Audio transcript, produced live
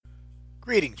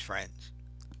Greetings, friends.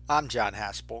 I'm John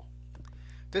Haspel.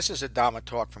 This is a Dhamma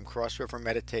talk from Cross River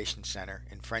Meditation Center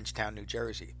in Frenchtown, New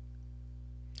Jersey.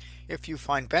 If you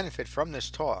find benefit from this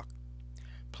talk,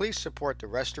 please support the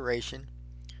restoration,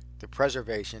 the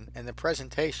preservation, and the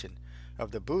presentation of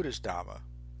the Buddha's Dhamma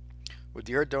with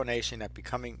your donation at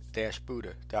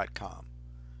becoming-buddha.com.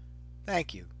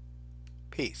 Thank you.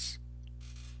 Peace.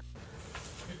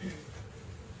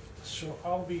 So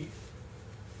I'll be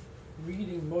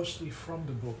reading mostly from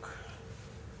the book.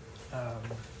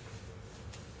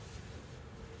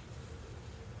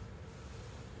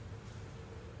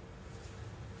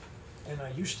 And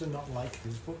I used to not like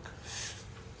this book.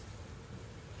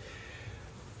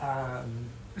 And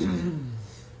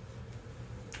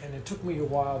it took me a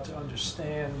while to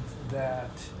understand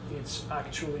that it's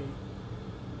actually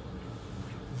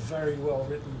very well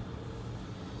written.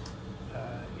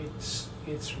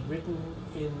 It's written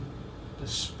in the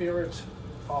spirit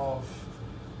of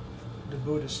the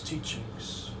Buddhist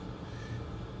teachings,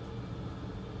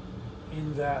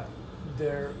 in that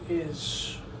there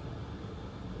is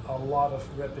a lot of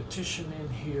repetition in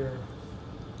here,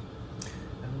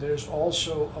 and there's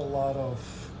also a lot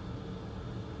of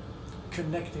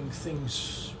connecting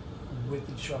things with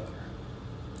each other.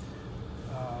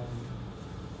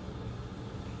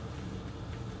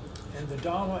 And the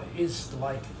Dhamma is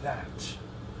like that.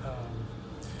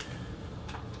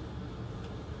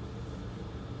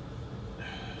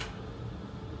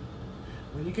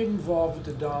 When you get involved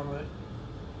with the Dhamma,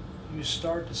 you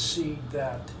start to see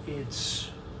that it's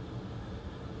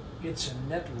a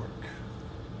network.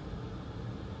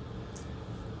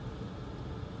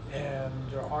 And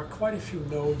there are quite a few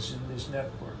nodes in this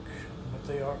network, but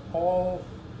they are all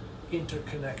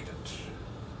interconnected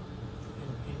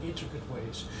in intricate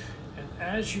ways. And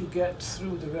as you get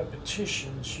through the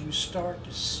repetitions, you start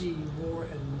to see more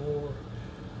and more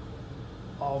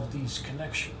of these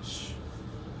connections.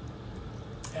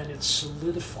 And it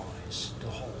solidifies the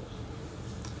whole.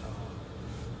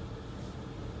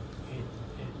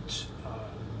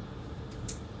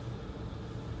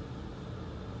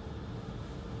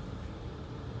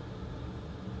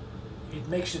 It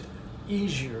makes it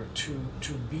easier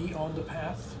to be on the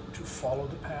path, to follow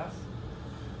the path.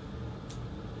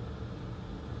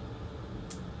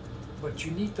 But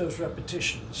you need those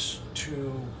repetitions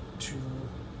to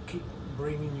keep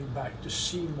bringing you back to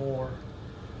see more.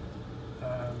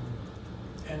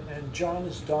 And John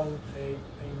has done a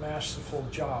masterful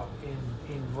job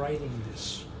in writing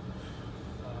this.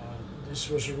 This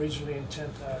was originally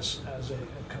intended as a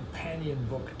companion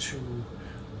book to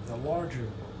the larger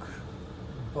book,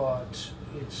 but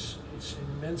it's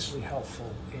immensely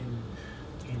helpful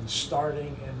in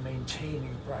starting and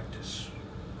maintaining practice.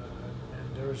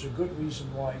 And there is a good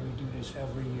reason why we do this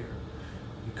every year,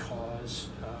 because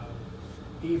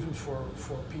even for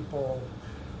people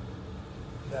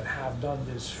that have done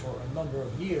this for a number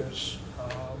of years,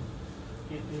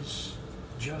 it is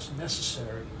just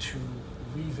necessary to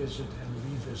revisit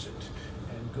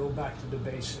and go back to the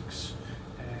basics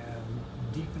and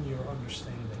deepen your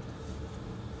understanding.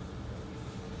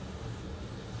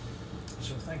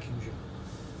 So thank you, Jim.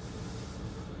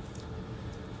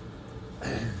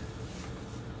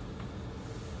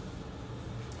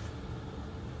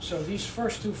 So these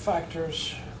first two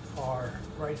factors are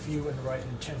right view and right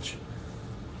intention.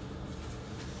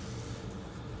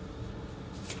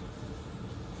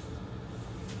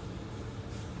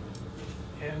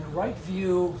 And right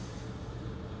view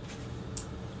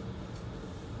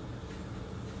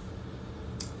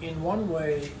in one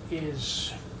way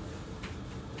is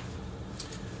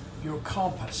your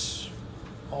compass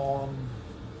on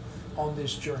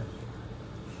this journey.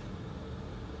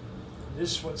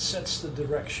 This is what sets the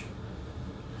direction.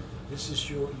 This is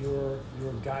your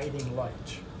guiding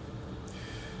light.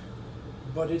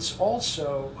 But it's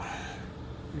also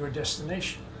your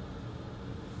destination.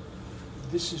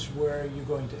 This is where you're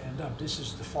going to end up. This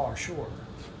is the far shore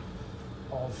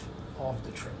of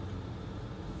the trip.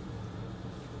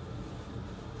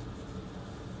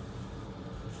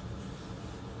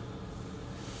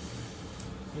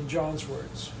 In John's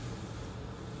words,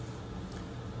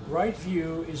 right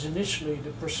view is initially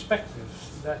the perspective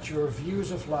that your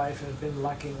views of life have been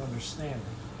lacking understanding,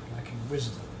 lacking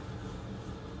wisdom.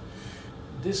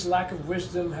 This lack of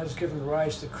wisdom has given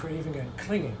rise to craving and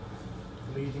clinging,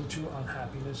 leading to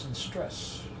unhappiness and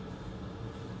stress.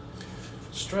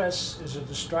 Stress is a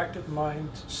distracted mind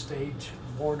state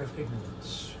born of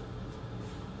ignorance.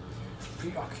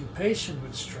 Preoccupation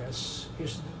with stress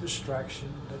is the distraction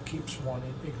that keeps one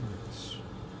in ignorance.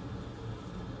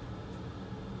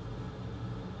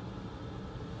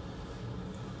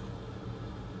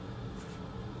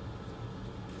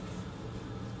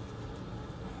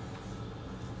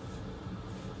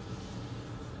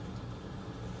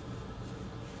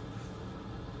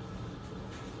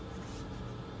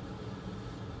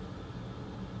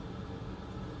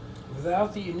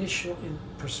 Without the initial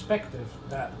perspective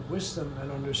that wisdom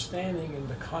and understanding in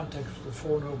the context of the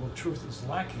Four Noble Truths is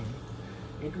lacking,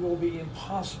 it will be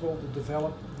impossible to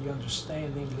develop the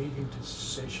understanding leading to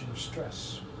cessation of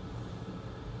stress.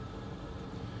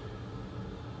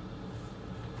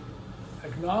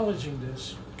 Acknowledging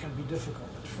this can be difficult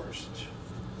at first,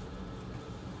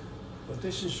 but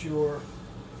this is your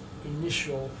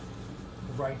initial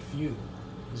right view,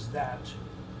 is that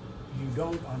you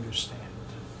don't understand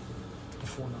the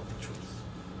Four Noble Truths.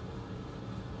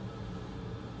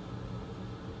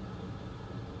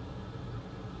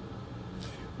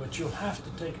 But you'll have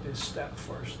to take this step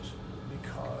first,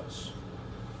 because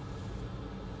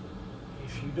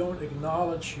if you don't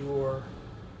acknowledge your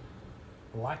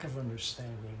lack of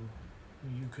understanding,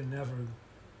 you can never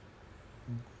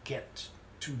get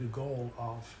to the goal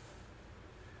of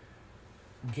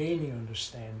gaining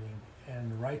understanding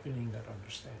and ripening that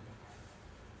understanding.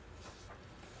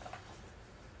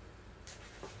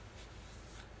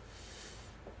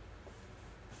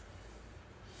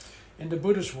 In the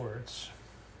Buddha's words,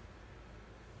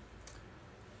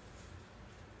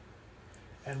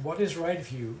 and what is right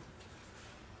view?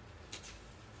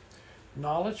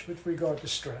 Knowledge with regard to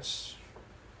stress,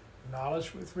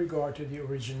 knowledge with regard to the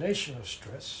origination of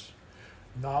stress,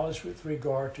 knowledge with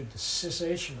regard to the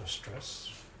cessation of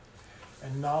stress,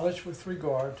 and knowledge with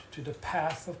regard to the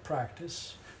path of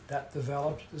practice that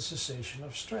develops the cessation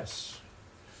of stress.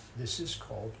 This is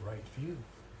called right view.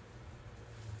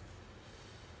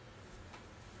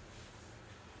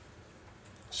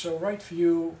 So right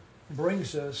view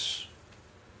brings us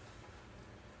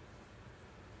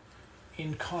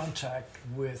in contact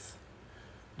with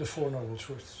the Four Noble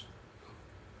Truths.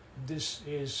 This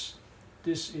is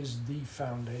the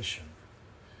foundation.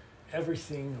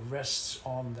 Everything rests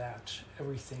on that.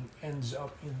 Everything ends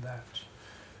up in that.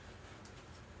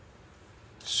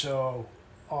 So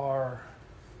our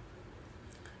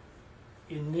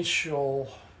initial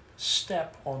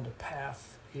step on the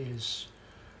path is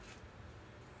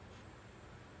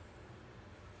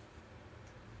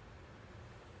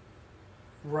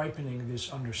ripening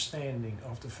this understanding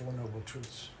of the Four Noble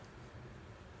Truths.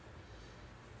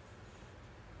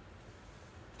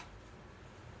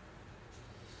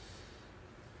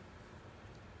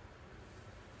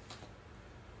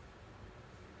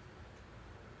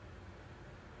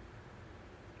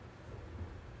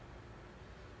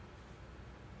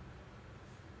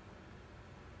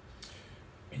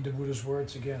 In the Buddha's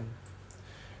words again,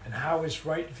 and how is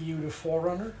right view the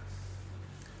forerunner?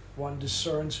 One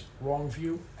discerns wrong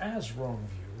view as wrong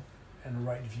view, and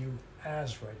right view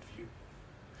as right view.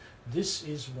 This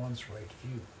is one's right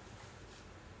view.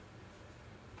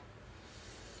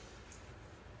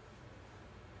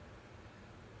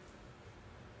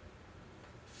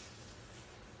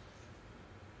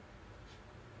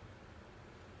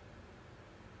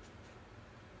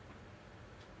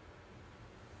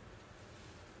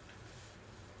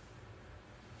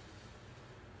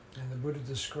 And the Buddha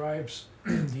describes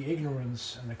the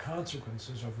ignorance and the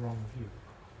consequences of wrong view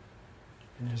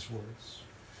in his words.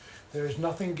 There is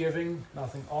nothing giving,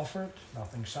 nothing offered,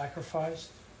 nothing sacrificed.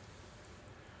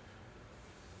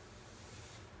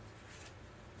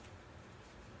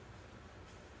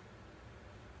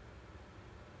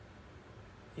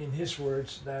 In his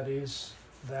words, that is,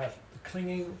 that the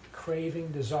clinging,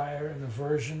 craving, desire, and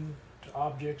aversion to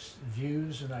objects,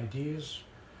 views, and ideas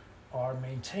are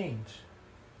maintained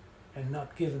and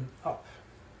not given up.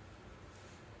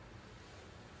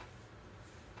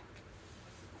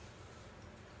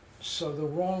 So the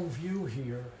wrong view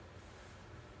here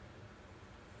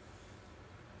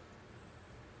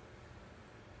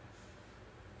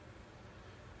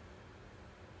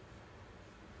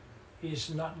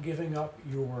is not giving up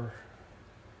your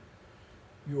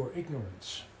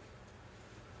ignorance.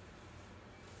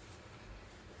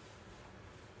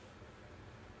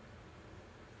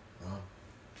 Wow.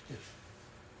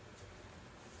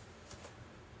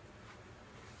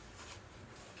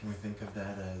 Can we think of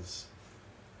that as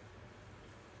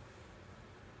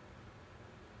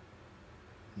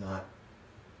not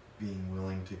being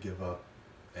willing to give up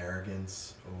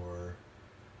arrogance or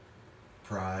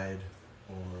pride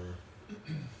or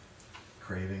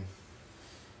craving?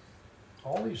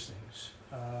 All these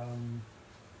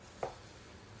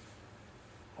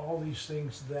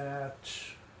things that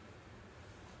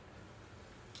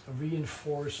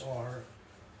reinforce our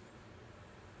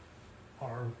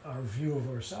view of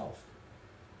ourselves.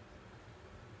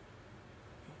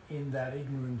 In that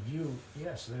ignorant view,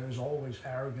 yes, there is always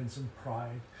arrogance and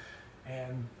pride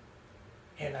and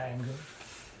anger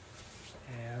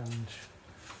and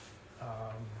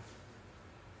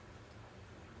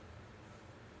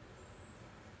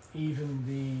even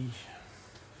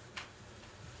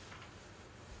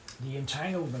the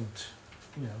entanglement,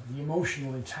 the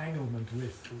emotional entanglement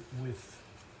with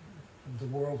the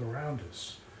world around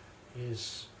us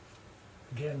is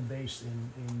again based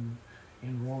in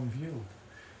wrong view,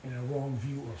 in a wrong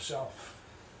view of self,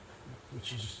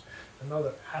 which is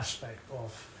another aspect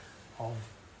of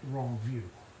wrong view.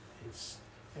 It's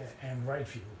and right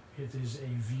view. It is a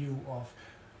view of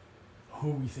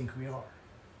who we think we are.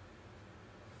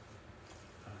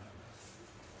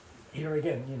 Here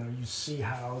again, you see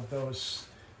how those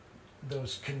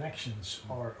connections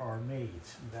are made.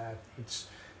 That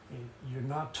you're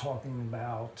not talking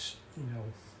about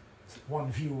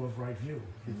one view of right view.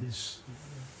 It is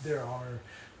there are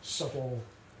subtle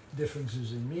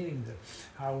differences in meaning that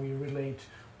how we relate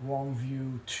wrong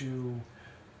view to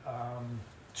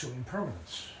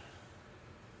impermanence.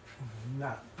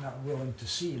 Not willing to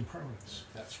see impermanence.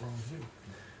 That's wrong view.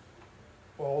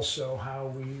 Also, how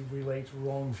we relate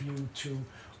wrong view to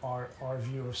our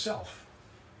view of self.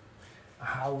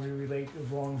 How we relate a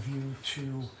wrong view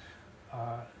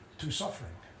to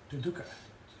suffering, to dukkha.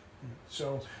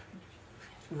 So,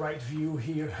 right view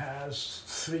here has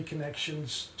three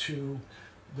connections to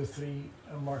the three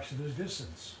marks of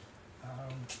existence.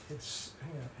 It's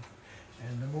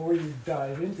and the more you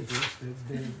dive into this,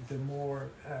 the more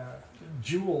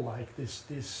jewel-like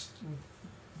this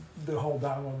the whole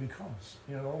Dharma becomes.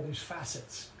 All these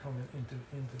facets come into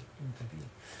being.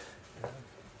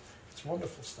 It's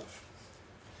wonderful stuff.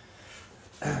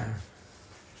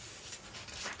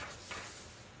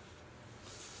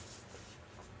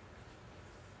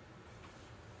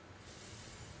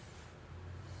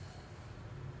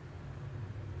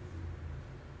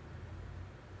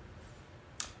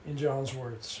 In John's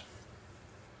words,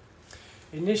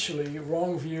 initially,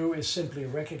 wrong view is simply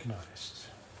recognized.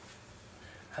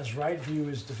 As right view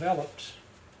is developed,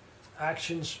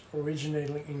 actions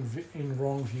originating in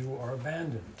wrong view are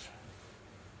abandoned.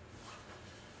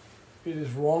 It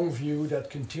is wrong view that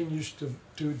continues to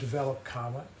develop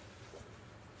karma,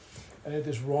 and it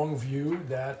is wrong view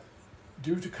that,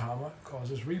 due to karma,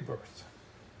 causes rebirth.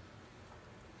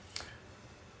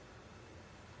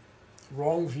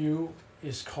 Wrong view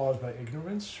is caused by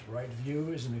ignorance. Right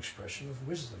view is an expression of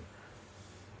wisdom.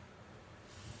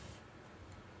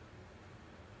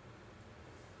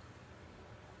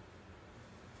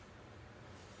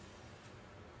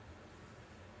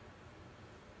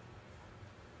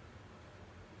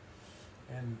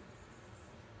 And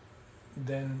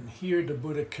then here the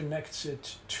Buddha connects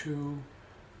it to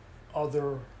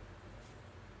other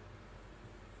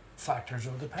factors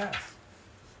of the path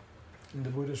in the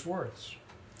Buddha's words.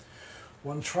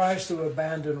 One tries to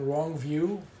abandon wrong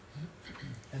view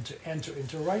and to enter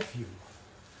into right view.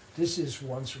 This is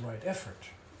one's right effort.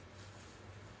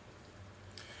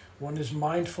 One is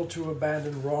mindful to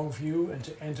abandon wrong view and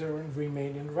to enter and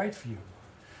remain in right view.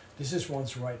 This is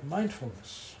one's right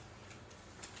mindfulness.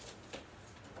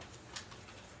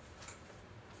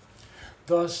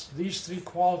 Thus, these three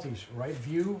qualities, right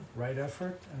view, right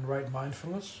effort, and right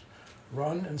mindfulness,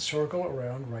 run and circle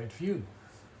around right view.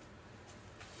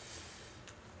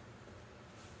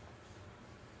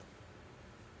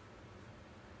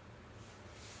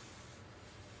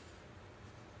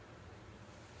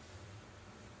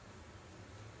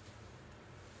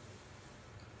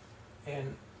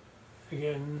 And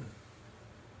again,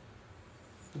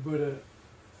 the Buddha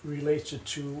relates it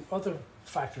to other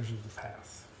factors of the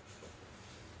path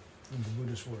in the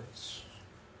Buddha's words.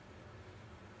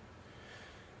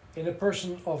 In a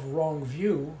person of wrong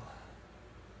view,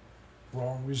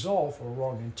 wrong resolve or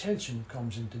wrong intention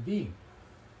comes into being.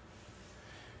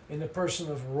 In a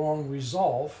person of wrong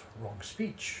resolve, wrong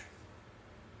speech.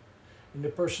 In the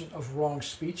person of wrong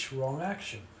speech, wrong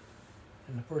action.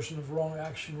 In the person of wrong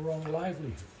action, wrong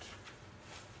livelihood.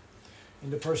 In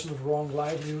the person of wrong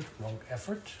livelihood, wrong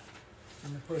effort.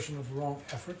 In the person of wrong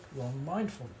effort, wrong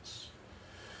mindfulness.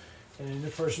 And in the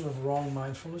person of wrong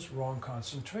mindfulness, wrong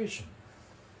concentration.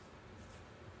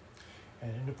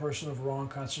 And in the person of wrong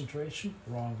concentration,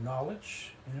 wrong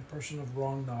knowledge. In the person of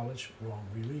wrong knowledge, wrong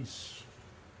release.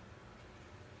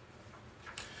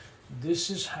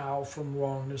 This is how from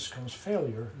wrongness comes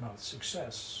failure, not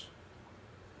success.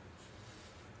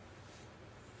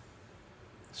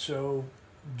 So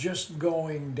just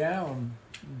going down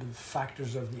the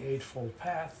factors of the Eightfold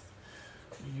Path,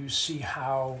 you see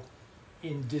how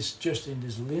in this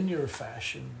linear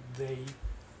fashion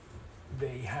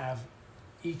they have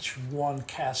each one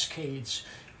cascades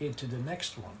into the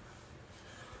next one.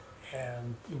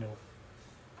 And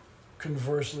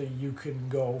conversely, you can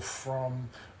go from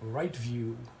right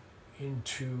view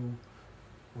into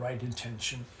right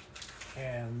intention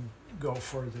and go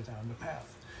further down the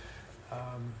path.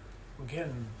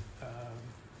 Again,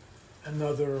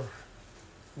 another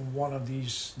one of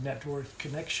these network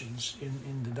connections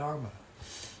in the Dharma.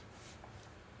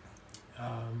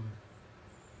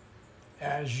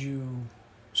 As you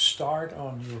start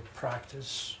on your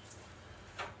practice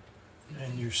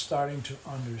and you're starting to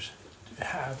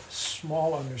have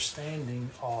small understanding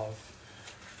of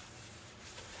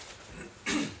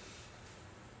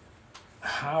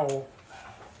how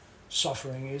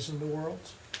suffering is in the world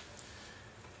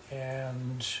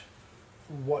and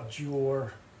what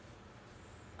your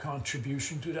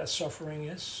contribution to that suffering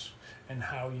is and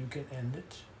how you can end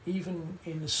it, even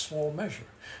in a small measure,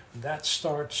 that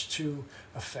starts to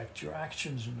affect your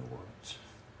actions in the world.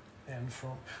 And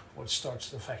from what starts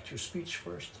to affect your speech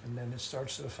first, and then it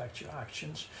starts to affect your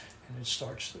actions, and it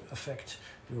starts to affect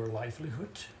your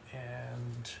livelihood,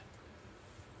 and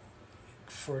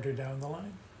further down the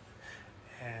line.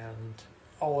 And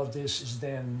all of this is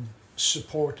then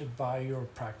supported by your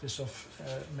practice of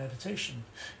meditation,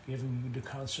 giving you the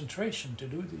concentration to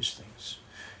do these things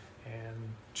and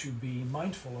to be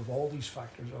mindful of all these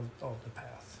factors of the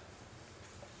path.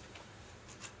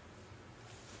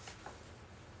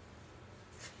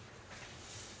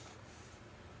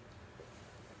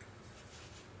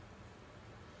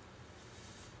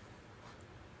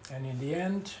 And in the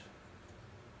end,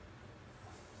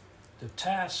 the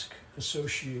task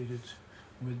associated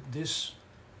with this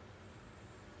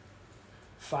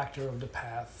factor of the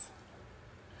path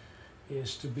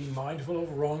is to be mindful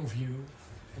of wrong view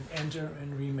and enter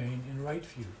and remain in right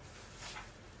view.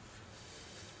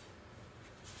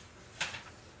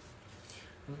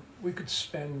 We could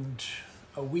spend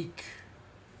a week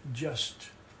just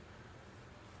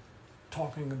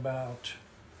talking about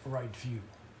right view.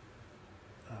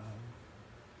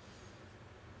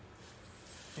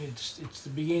 It's the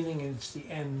beginning and it's the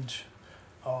end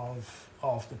of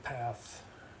the path.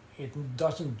 It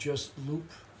doesn't just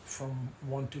loop from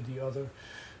one to the other,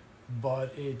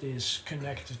 but it is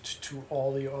connected to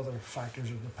all the other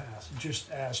factors of the path, just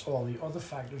as all the other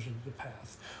factors of the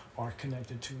path are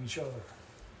connected to each other.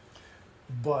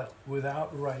 But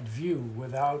without right view,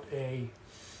 without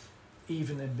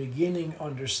even a beginning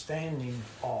understanding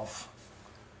of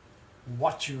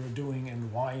what you're doing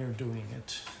and why you're doing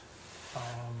it,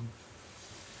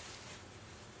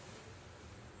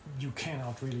 you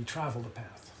cannot really travel the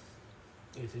path.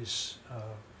 It is,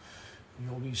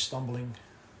 you'll be stumbling,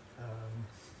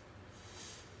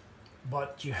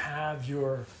 but you have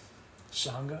your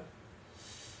Sangha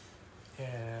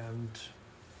and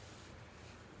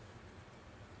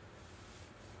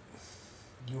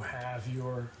you have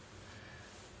your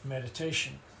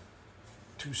meditation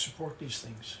to support these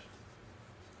things.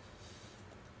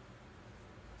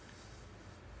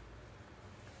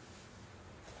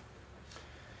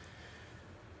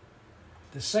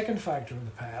 The second factor of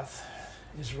the path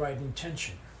is right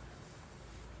intention.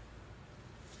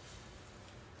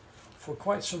 For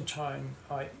quite some time,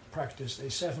 I practiced a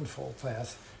sevenfold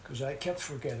path because I kept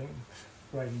forgetting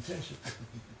right intention.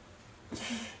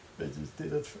 I just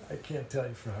did it, I can't tell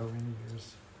you for how many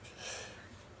years.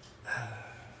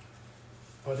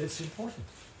 But it's important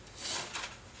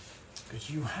because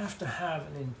you have to have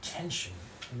an intention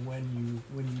when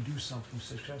you do something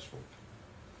successful.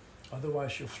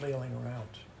 Otherwise, you're flailing around.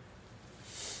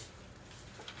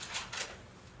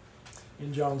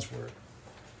 In John's word,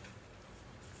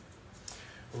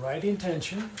 right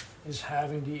intention is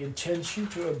having the intention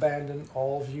to abandon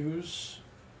all views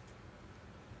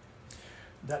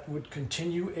that would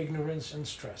continue ignorance and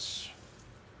stress.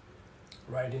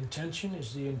 Right intention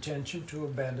is the intention to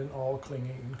abandon all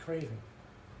clinging and craving.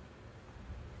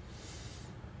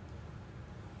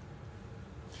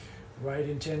 Right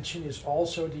intention is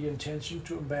also the intention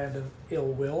to abandon ill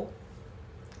will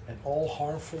and all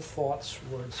harmful thoughts,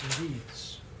 words, and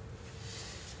deeds.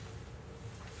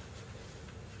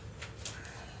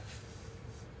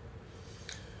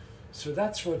 So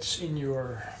that's what's in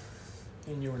your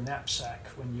knapsack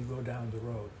when you go down the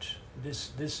road.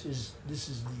 This is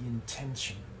the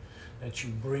intention that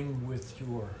you bring with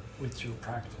your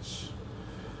practice.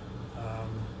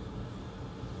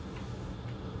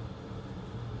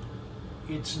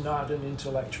 It's not an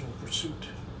intellectual pursuit.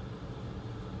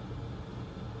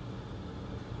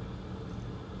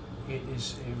 It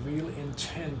is a real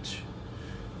intent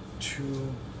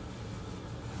to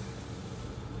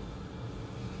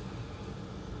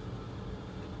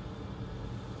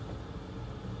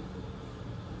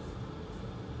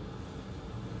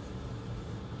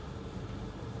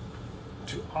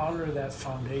honor that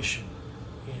foundation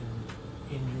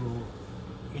in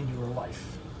your life.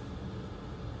 life.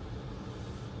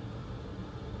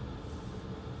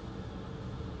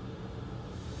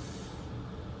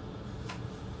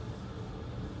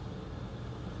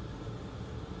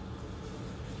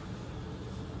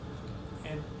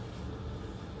 And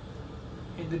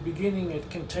in the beginning, it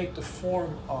can take the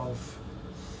form of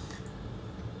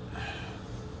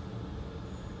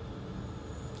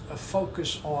a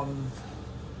focus on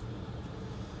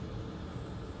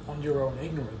your own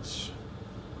ignorance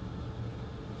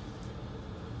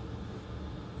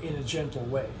in a gentle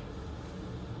way.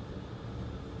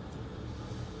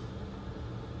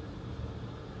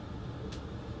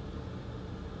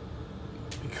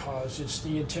 Because it's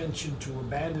the intention to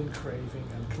abandon craving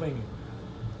and clinging.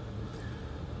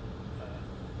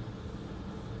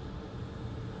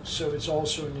 So it's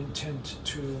also an intent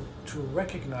to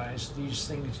recognize these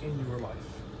things in your life.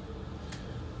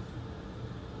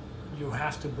 You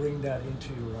have to bring that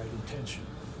into your right intention.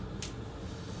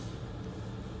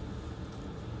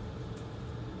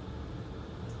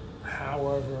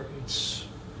 However,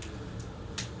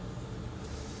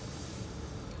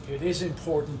 it is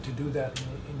important to do that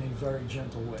in a very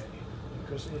gentle way,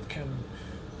 because it can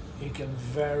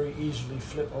very easily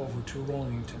flip over to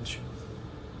wrong intention,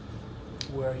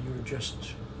 where you're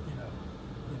just,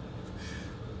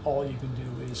 all you can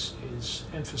do is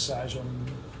emphasize on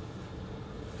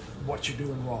what you're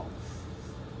doing wrong.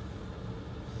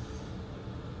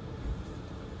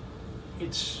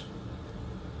 It's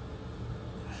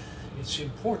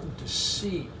important to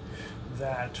see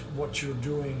that what you're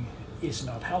doing is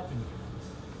not helping you.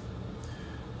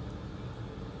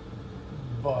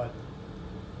 But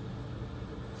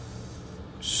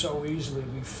so easily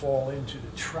we fall into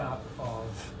the trap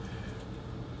of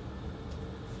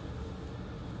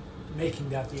making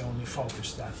that the only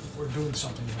focus, that we're doing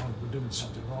something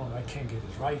wrong, I can't get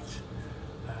it right.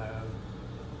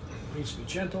 Please be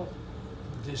gentle.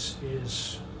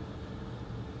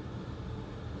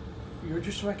 You're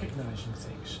just recognizing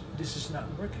things. This is not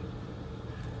working.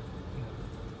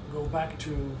 Go back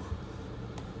to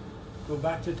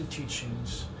the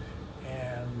teachings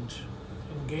and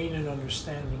gain an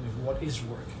understanding of what is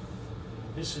working.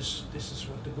 This is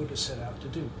what the Buddha set out to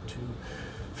do, to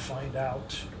find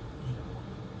out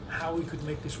how he could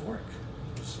make this work.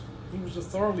 He was a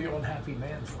thoroughly unhappy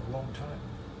man for a long time,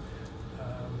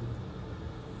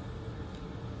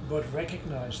 but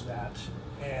recognized that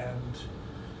and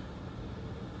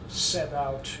set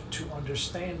out to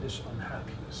understand this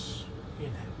unhappiness in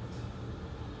him.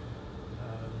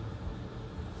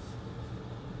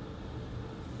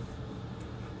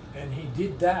 And he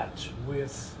did that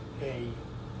with a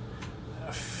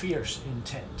fierce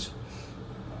intent.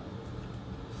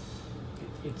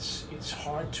 It's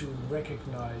hard to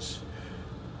recognize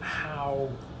how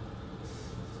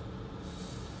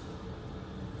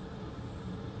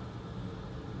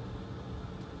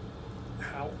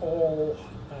all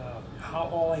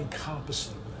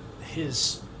encompassing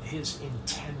his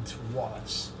intent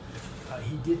was.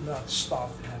 He did not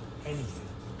stop at anything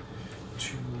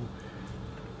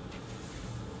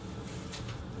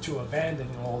to abandon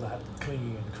all that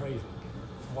clinging and craving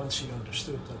once he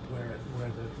understood that where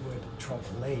the trouble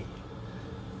lay.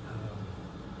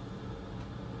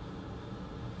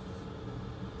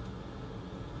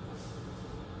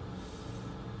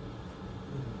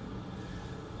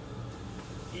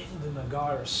 In the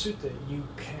Nagara Sutta, you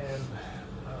can,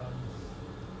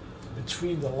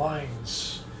 between the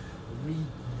lines, read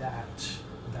that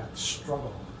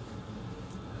struggle.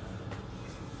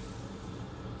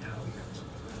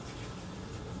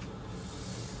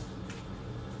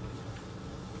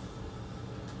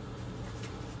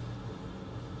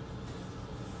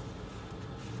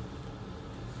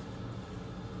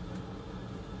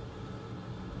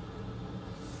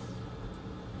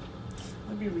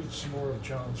 Let me read some more of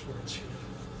John's words here.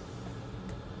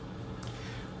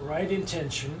 Right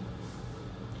intention,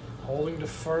 holding the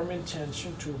firm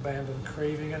intention to abandon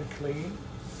craving and clinging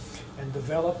and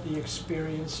develop the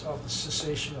experience of the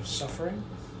cessation of suffering,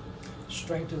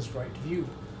 strengthens right view.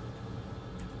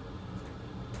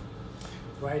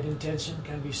 Right intention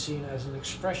can be seen as an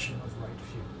expression of right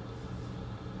view.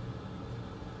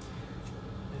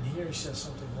 And here he says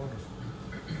something wonderful.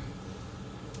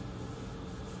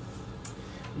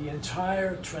 The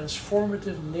entire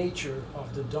transformative nature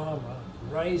of the Dhamma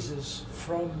rises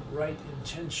from right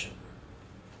intention.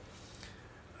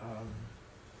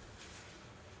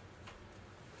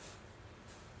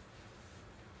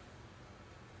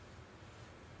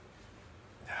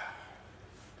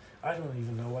 I don't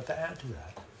even know what to add to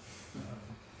that.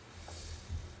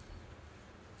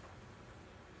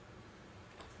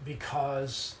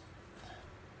 Because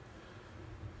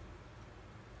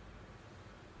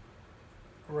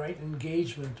right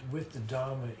engagement with the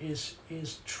Dharma is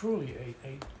truly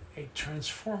a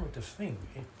transformative thing.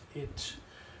 It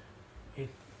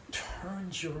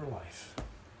turns your life.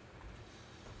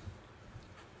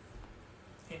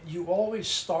 And you always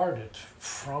started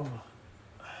from.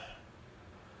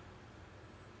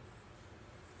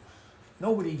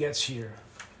 Nobody gets here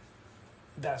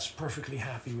that's perfectly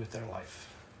happy with their life.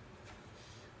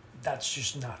 That's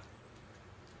just not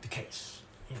the case,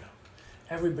 you know.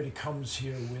 Everybody comes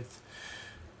here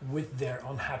with their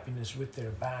unhappiness, with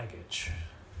their baggage.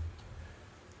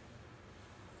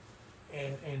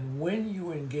 And when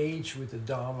you engage with the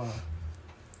Dhamma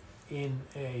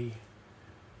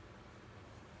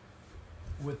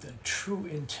with a true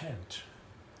intent,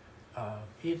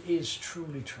 it is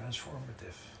truly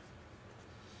transformative.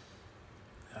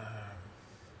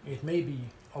 It may be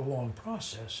a long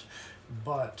process,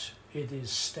 but it is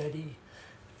steady,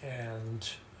 and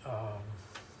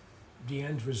the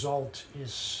end result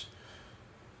is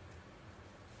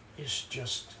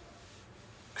just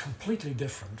completely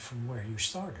different from where you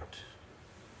started.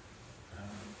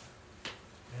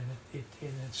 And it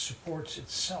supports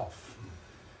itself.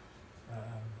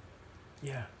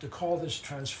 Yeah, to call this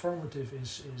transformative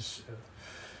is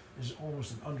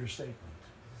almost an understatement.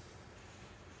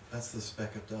 That's the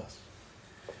speck of dust.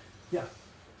 Yeah,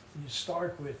 you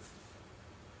start with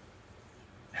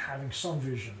having some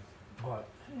vision, but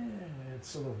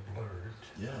it's a little blurred.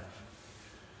 Yeah.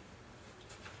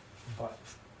 But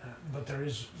there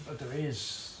is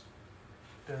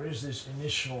this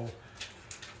initial,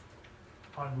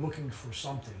 I'm looking for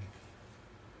something,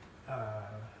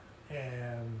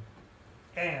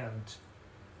 and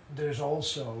there's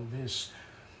also this,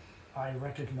 I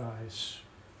recognize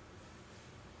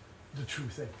the true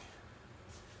thing.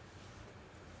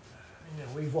 You know,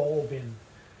 we've all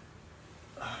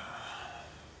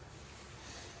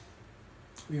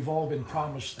been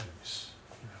promised things.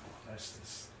 You know,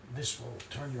 this will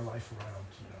turn your life around.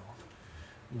 You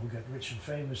know, you'll get rich and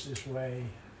famous this way,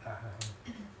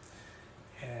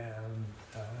 and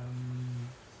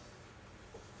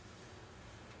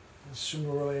sooner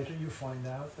or later you find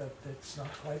out that it's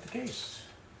not quite the case.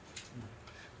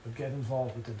 But get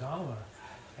involved with the Dhamma,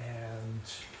 and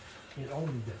it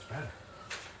only gets better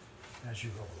as you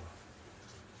go along.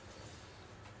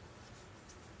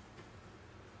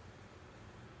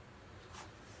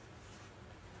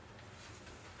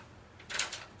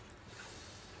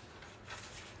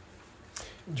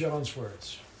 John's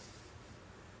words.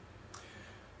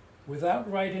 Without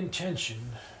right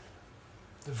intention,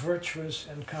 the virtuous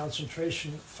and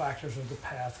concentration factors of the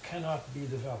path cannot be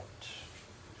developed.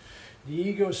 The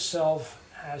ego self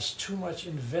has too much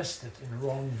invested in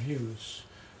wrong views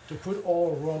to put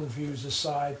all wrong views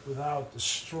aside without the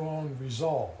strong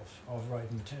resolve of right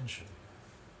intention.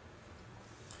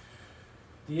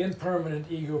 The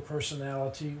impermanent ego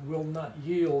personality will not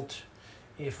yield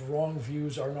if wrong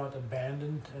views are not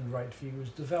abandoned and right views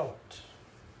developed.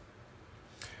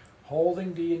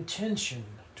 Holding the intention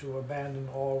to abandon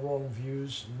all wrong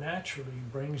views naturally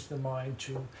brings the mind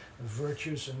to the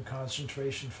virtues and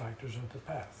concentration factors of the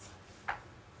path.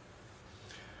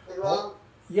 Hey, Ron?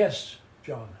 Yes,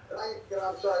 John.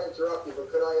 I'm sorry to interrupt you,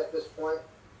 but could I at this point?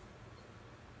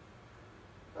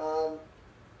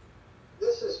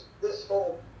 This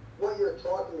whole, what you're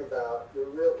talking about,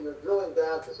 you're drilling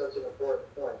down to such an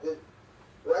important point.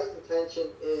 Right intention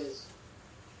is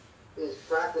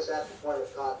practice at the point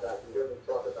of contact. You hear me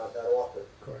talk about that often.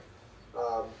 Correct.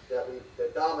 The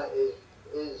Dhamma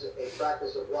is a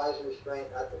practice of wise restraint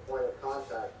at the point of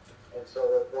contact. And so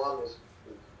what Ron was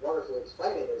wonderfully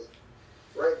explaining is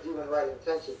right view and right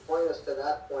intention point us to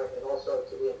that point, and also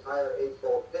to the entire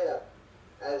Eightfold Path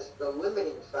as the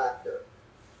limiting factor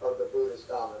of the Buddhist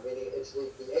Dhamma. Meaning it's the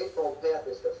Eightfold Path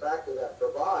is the factor that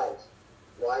provides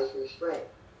wise restraint.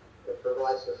 It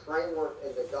provides the framework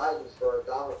and the guidance for our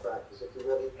Dhamma practice, if you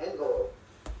will, the envelope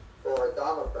for our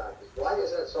Dhamma practice. Why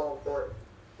is that so important?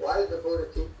 Why did the Buddha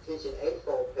teach an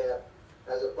Eightfold Path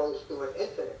as opposed to an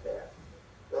infinite path?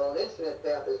 Well, an infinite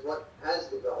path is what has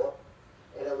developed,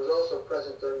 and it was also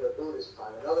present during the Buddhist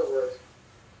time. In other words,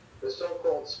 the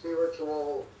so-called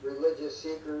spiritual religious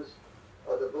seekers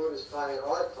of the Buddhist time and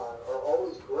our time are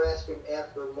always grasping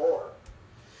after more,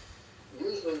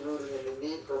 usually rooted in the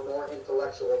need for more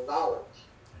intellectual knowledge.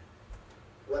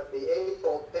 What the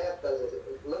Eightfold Path does is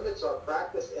it limits our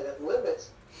practice, and it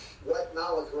limits what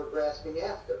knowledge we're grasping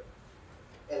after.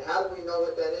 And how do we know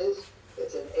what that is?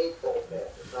 It's an Eightfold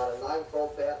Path. It's not a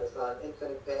Ninefold Path, it's not an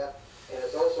infinite path, and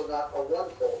it's also not a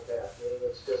One-fold Path, meaning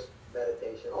it's just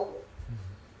meditation only.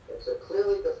 It's a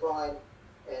clearly defined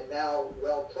and now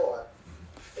well-taught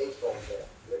Eightfold Path.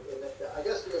 I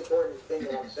guess the important thing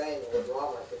that I'm saying, and what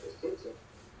Ron I think is teaching,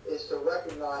 is to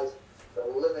recognize the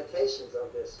limitations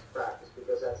of this practice,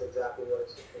 because that's exactly what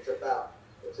it's about.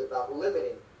 It's about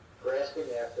limiting, grasping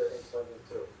after, and clinging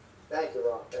to. Thank you,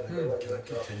 Ron. Thank you for letting Can me I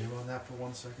interrupt. continue on that for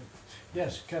 1 second?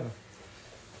 Yes, Kevin.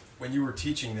 When you were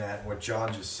teaching that, what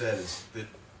John just said is that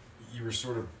you were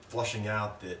sort of flushing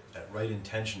out that right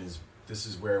intention this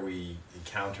is where we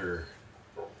encounter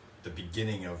the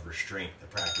beginning of restraint, the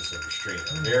practice of restraint,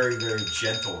 a very, very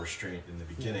gentle restraint in the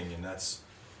beginning, and that's,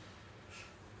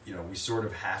 we sort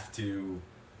of have to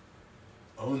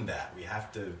own that. We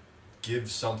have to give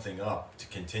something up to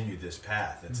continue this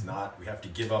path. It's not, we have to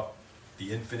give up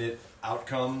the infinite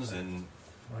outcomes and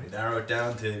narrow it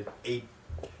down to 8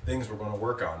 things we're going to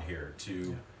work on here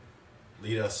to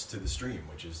lead us to the stream,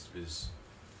 which is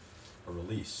a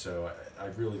release. So I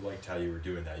really liked how you were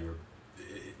doing that.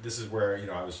 This is where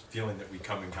I was feeling that we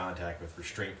come in contact with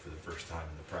restraint for the first time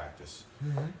in the practice.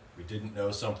 Mm-hmm. We didn't know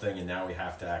something, and now we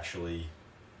have to actually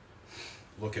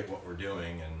look at what we're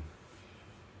doing and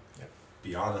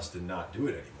be honest and not do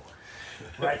it anymore.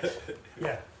 Right.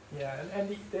 Yeah. Yeah.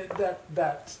 And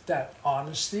that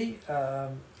honesty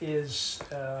is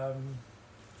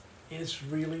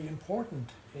really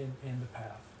important in the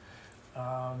path.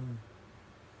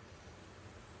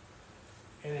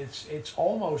 And it's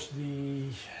almost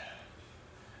the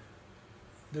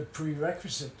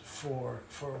prerequisite for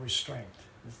restraint,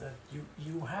 is that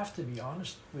you have to be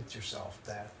honest with yourself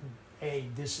that A,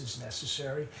 this is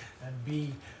necessary, and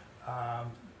B,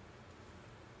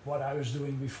 what I was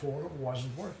doing before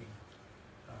wasn't working.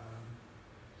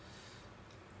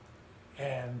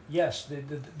 And yes,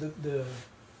 the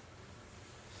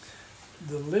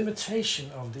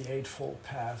limitation of the Eightfold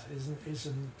Path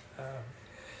isn't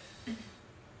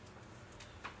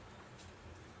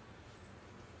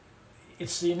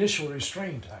it's the initial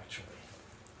restraint, actually,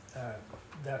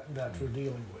 that we're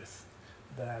dealing with.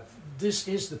 That this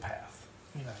is the path,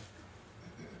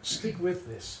 stick with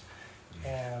this,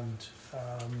 and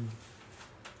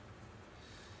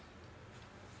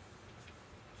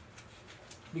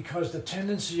because the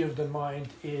tendency of the mind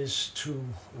is to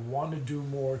want to do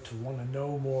more, to want to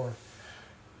know more,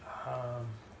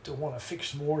 to want to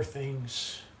fix more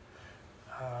things.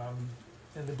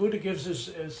 And the Buddha gives us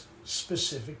a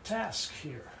specific task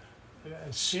here,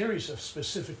 a series of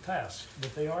specific tasks,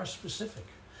 but they are specific.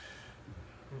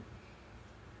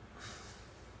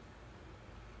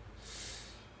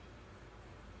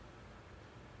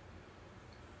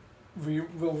 We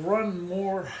will run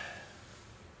more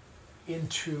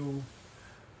into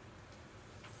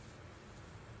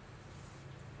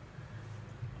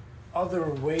other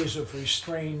ways of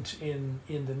restraint in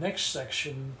the next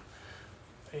section,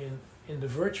 in the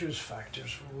virtuous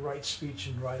factors, right speech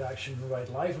and right action and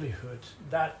right livelihood.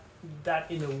 That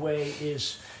in a way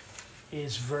is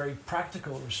very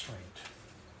practical restraint.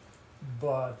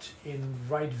 But in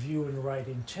right view and right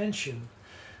intention,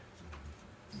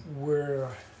 we're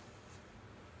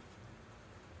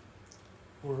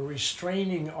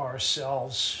restraining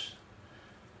ourselves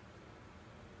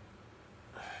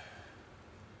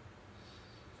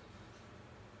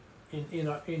in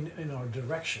our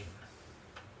direction.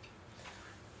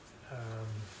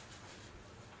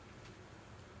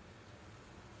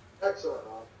 Excellent,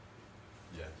 Ron.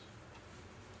 Yes.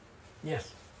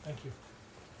 Yes, thank you.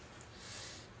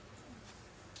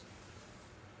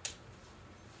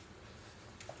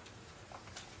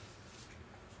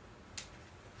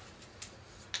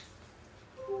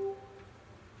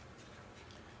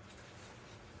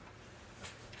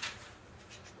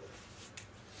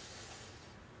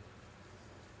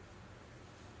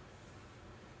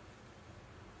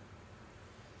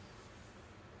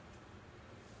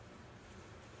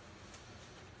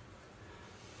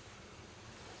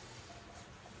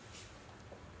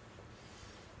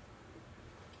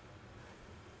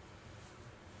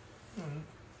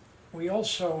 We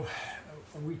also,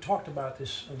 we talked about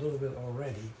this a little bit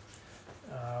already,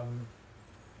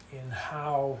 in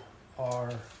how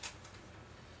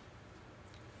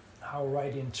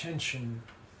right intention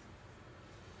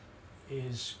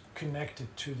is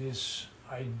connected to this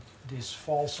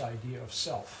false idea of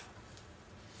self.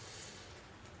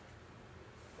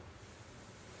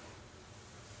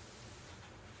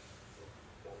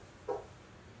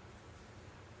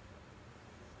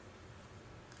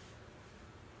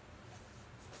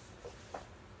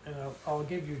 And I'll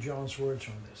give you John's words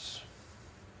on this.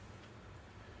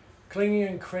 Clinging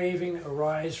and craving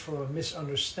arise from a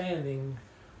misunderstanding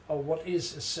of what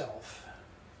is a self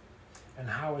and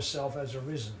how a self has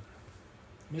arisen.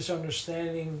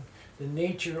 Misunderstanding the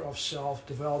nature of self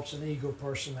develops an ego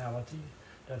personality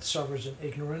that suffers in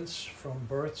ignorance from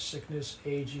birth, sickness,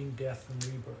 aging, death, and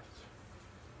rebirth.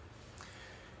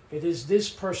 It is this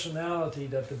personality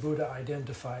that the Buddha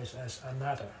identifies as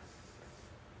anatta.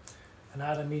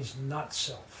 Anatta means not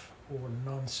self or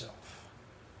non-self.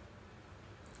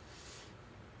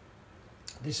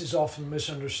 This is often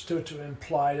misunderstood to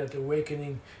imply that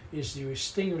awakening is the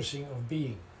extinguishing of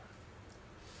being.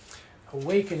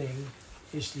 Awakening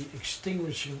is the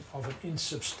extinguishing of an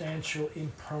insubstantial,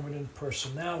 impermanent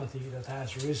personality that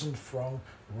has risen from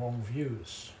wrong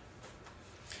views.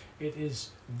 It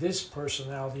is this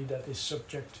personality that is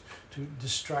subject to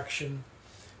distraction,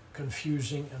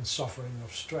 confusing, and suffering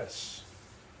of stress.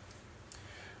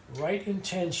 Right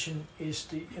intention is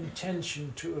the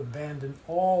intention to abandon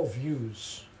all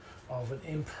views of an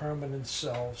impermanent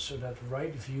self so that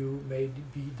right view may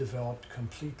be developed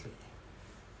completely.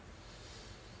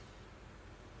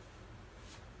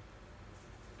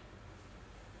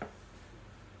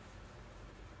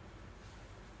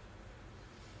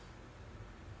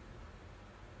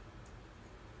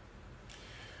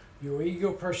 Your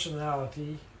ego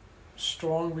personality,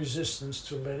 strong resistance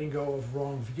to letting go of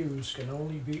wrong views can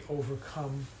only be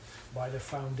overcome by the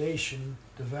foundation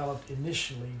developed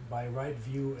initially by right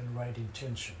view and right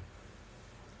intention.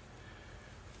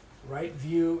 Right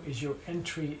view is your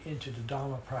entry into the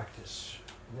Dhamma practice.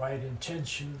 Right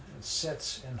intention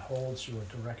sets and holds your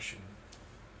direction.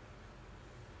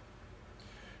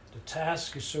 The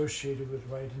task associated with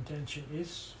right intention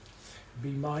is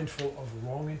be mindful of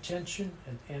wrong intention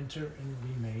and enter and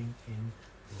remain in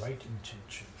right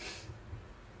intention.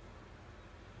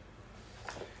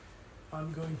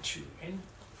 I'm going to end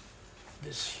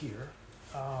this here.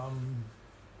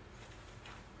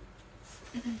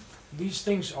 These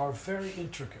things are very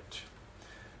intricate.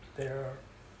 They're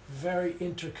very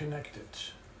interconnected.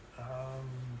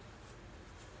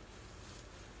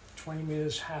 20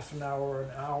 minutes, half an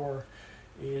hour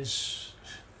is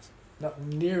not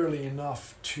nearly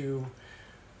enough to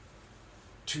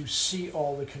see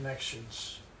all the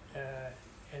connections.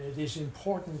 And it is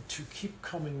important to keep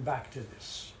coming back to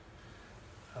this.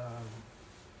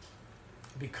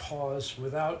 Because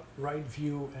without right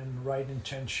view and right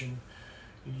intention,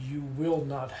 you will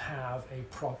not have a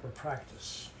proper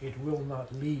practice. It will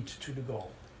not lead to the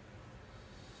goal.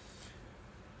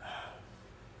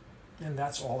 And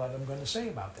that's all that I'm going to say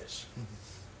about this.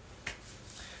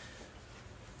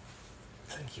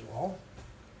 Thank you all.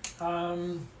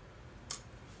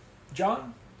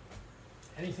 John,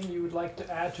 anything you would like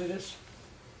to add to this?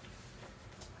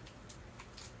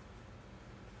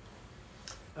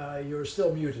 You're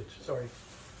still muted, sorry.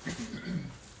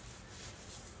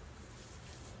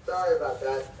 Sorry about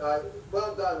that.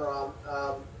 Well done, Ram.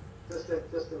 Just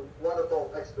a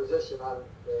wonderful exposition on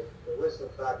the wisdom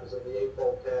factors of the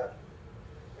Eightfold Path.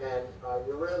 And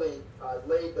you really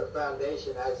laid the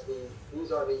foundation as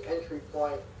these are the entry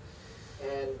point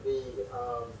and the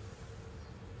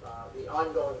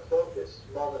ongoing focus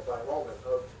moment by moment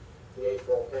of the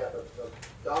Eightfold Path of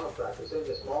Dhamma practice. In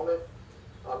this moment,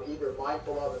 I'm either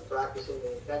mindful of and practicing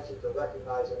the intention to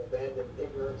recognize and abandon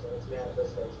ignorance and its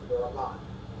manifestations, or I'm not.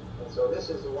 And so this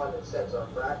is the one that sets our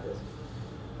practice.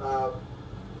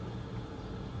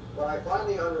 When I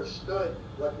finally understood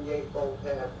what the Eightfold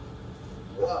Path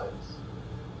was,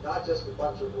 not just a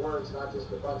bunch of words, not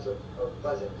just a bunch of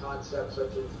pleasant concepts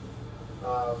such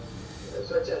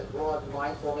as broad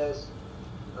mindfulness,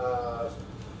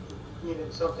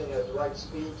 even something as right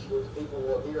speech, which people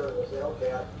will hear and will say,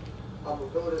 okay, I'm a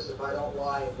Buddhist if I don't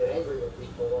lie and get angry at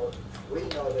people. Or we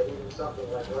know that even something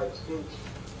like right speech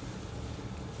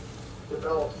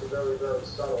develops to very, very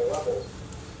subtle levels.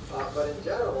 But in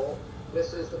general,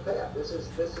 this is the path. This is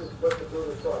what the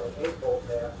Buddha taught, an Eightfold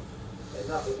Path, and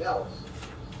nothing else.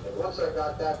 And once I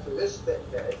got that through this thick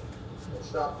head and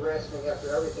stopped grasping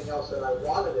after everything else that I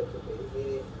wanted it to be,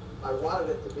 meaning I wanted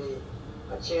it to be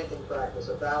a chanting practice,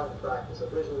 a bowing practice, a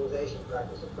visualization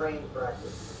practice, a praying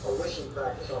practice, a wishing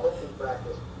practice, a hoping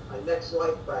practice, a next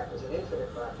life practice, an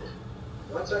infinite practice.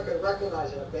 Once I could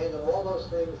recognize and abandon all those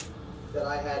things that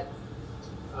I had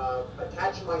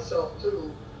attached myself to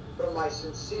from my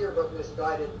sincere but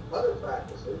misguided other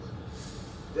practices,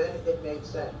 then it made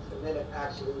sense, and then it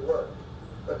actually worked.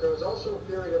 But there was also a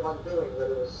period of undoing where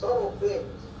there were subtle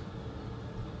things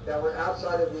that were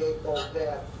outside of the Eightfold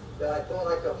Path that I thought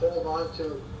I could hold on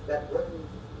to that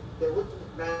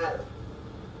wouldn't matter.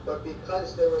 But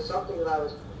because there was something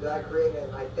that I created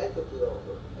an identity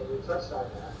over, and you touched on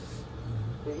that,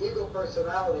 the ego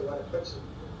personality,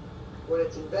 when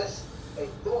it invests a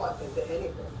thought into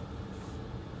anything,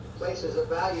 places a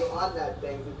value on that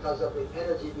thing because of the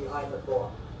energy behind the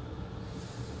thought.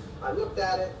 I looked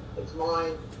at it, it's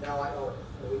mine, now I own it.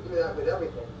 And we do that with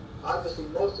everything. Obviously,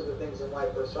 most of the things in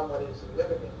life are somewhat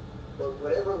insignificant, but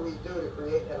whatever we do to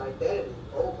create an identity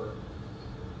over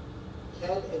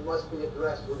can and must be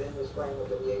addressed within this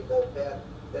framework of the Eightfold Path.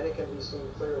 Then it can be seen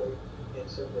clearly and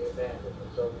simply abandoned.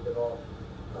 And so we develop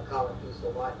a common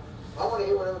peaceful mind. I want to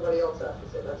hear what everybody else has to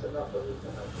say. That's enough for me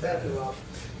tonight. Thank you, Rob.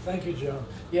 Thank you, John.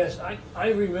 Yes, I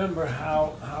remember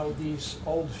how these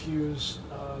old views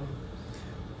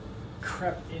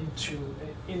crept into,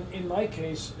 in my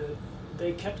case,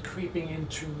 they kept creeping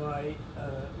into my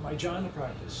jhana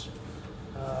practice.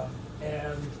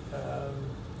 And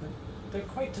they're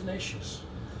quite tenacious.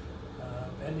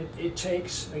 And it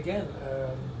takes, again,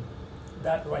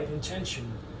 that right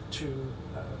intention to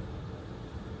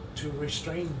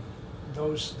restrain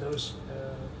those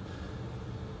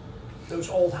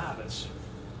old habits.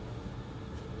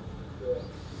 Yeah.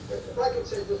 If I could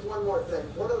say just one more thing,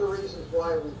 one of the reasons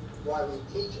why we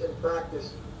teach and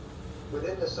practice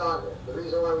within the Sangha, the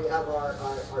reason why we have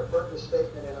our purpose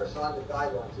statement and our Sangha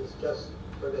guidelines is just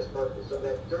for this purpose, so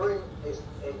that during a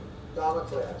Dhamma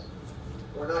class,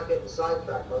 we're not getting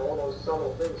sidetracked by all those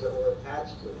subtle things that we're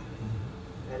attached to,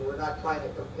 and we're not trying to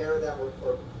compare them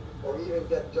or even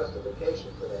get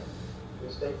justification for them. We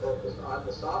stay focused on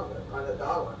the Sangha, on the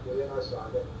Dhamma within our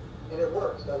Sangha, and it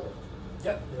works, doesn't it?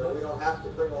 Yep. You know, we don't have to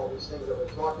bring all these things that we're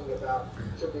talking about,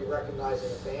 should be recognized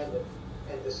and abandoned,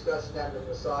 and discuss them and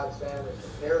massage them and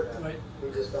compare them. Right.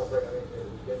 We just don't bring them in here to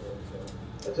begin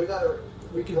with. So it's another.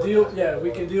 We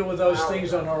can deal with those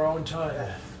things on our own time.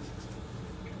 Yeah.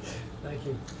 Thank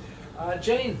you.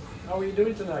 Jane, how are you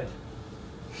doing tonight?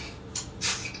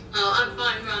 Oh, I'm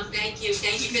fine, Ron. Thank you.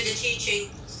 Thank you for the teaching.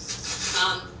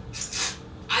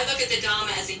 I look at the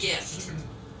Dhamma as a gift.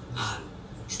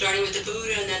 Starting with the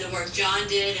Buddha and then the work John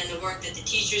did and the work that the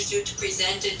teachers do to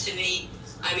present it to me.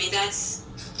 I mean,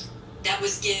 that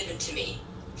was given to me.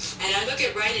 And I look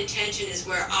at right intention as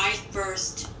where I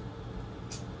first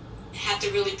have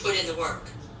to really put in the work.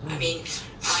 I mean,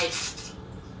 I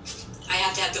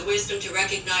have to have the wisdom to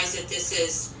recognize that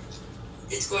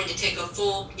it's going to take a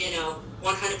full,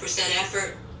 100%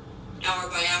 effort, hour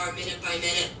by hour, minute by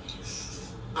minute,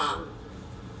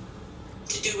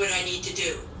 to do what I need to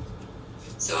do.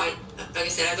 So like I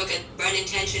said, I look at right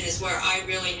intention as where I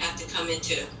really have to come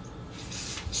into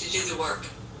to do the work.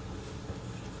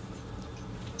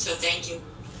 So thank you.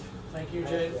 Thank you,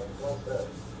 Jane. Well said.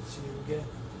 See you again.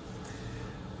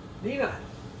 Nina.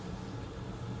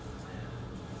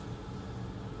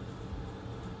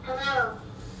 Hello.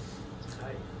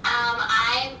 Hi.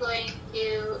 I'm going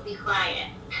to be quiet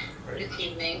this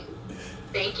evening.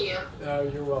 Thank you.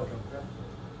 You're welcome.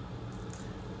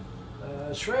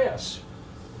 Shreyas.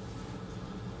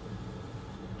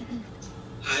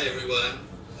 Hi everyone.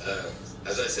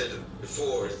 As I said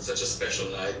before, it's such a special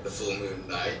night, the full moon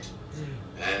night.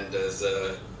 And as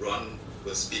Ron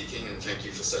was speaking, and thank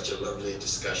you for such a lovely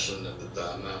discussion of the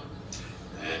Dhamma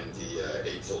and the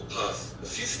Eightfold Path. A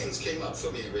few things came up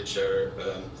for me which are,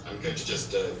 I'm going to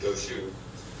just go through.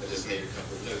 I just made a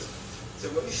couple of notes. So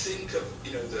when we think of,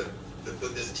 the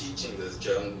Buddha's teaching, as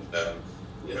John,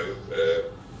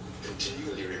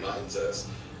 continually reminds us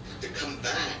to come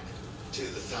back to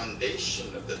the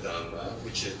foundation of the Dhamma,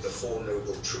 which is the Four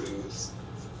Noble Truths,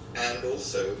 and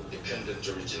also dependent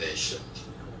origination.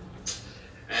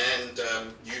 And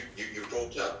you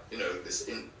brought up, this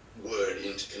word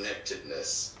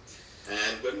interconnectedness.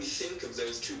 And when we think of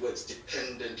those two words,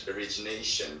 dependent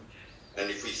origination, and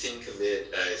if we think of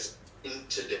it as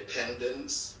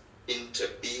interdependence,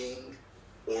 interbeing,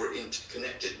 or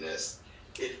interconnectedness,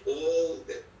 it all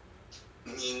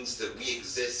means that we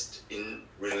exist in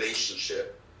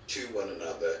relationship to one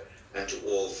another and to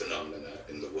all phenomena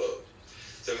in the world.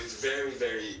 So it's very,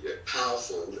 very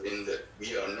powerful in that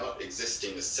we are not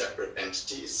existing as separate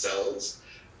entities, selves,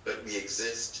 but we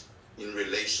exist in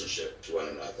relationship to one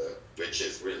another, which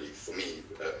is really, for me,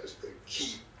 the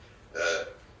key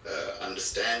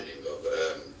understanding of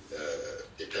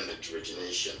dependent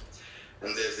origination.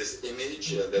 And there's this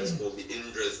image that's called the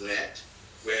Indra's net,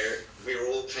 where we're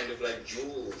all kind of like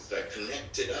jewels that are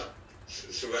connected up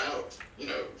throughout,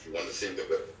 if you want to think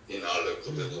of it in our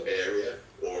local little area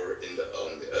or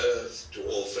on the earth, to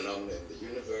all phenomena in the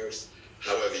universe,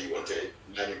 however you want to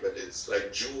imagine, but it's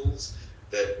like jewels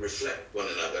that reflect one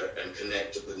another and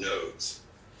connect to the nodes.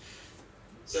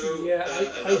 So Yeah,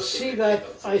 I see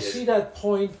that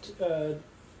point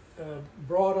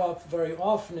brought up very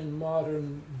often in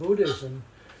modern Buddhism,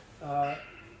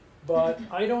 but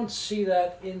I don't see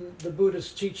that in the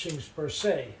Buddhist teachings per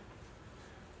se.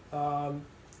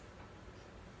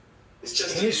 It's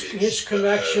just an his image.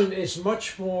 connection is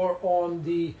much more on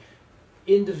the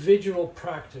individual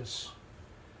practice,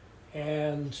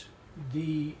 and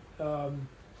the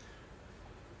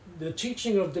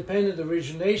teaching of dependent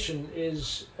origination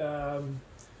is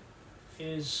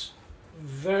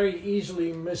very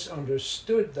easily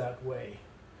misunderstood that way.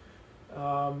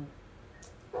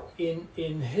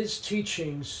 In his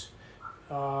teachings,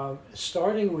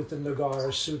 starting with the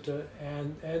Nagara Sutta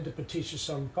and the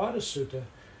Paticcasamuppada Sutta,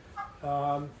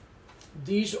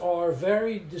 these are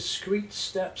very discrete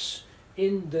steps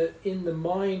in the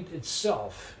mind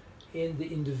itself, in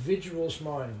the individual's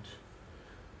mind.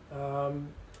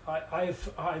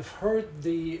 I've heard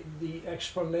the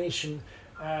explanation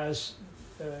as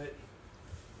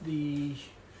the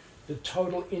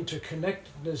total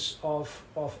interconnectedness of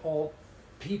all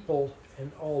people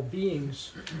and all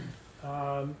beings,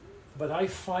 but I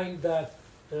find that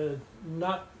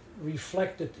not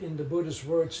reflected in the Buddha's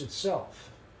words itself.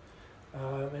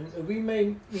 And we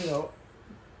may,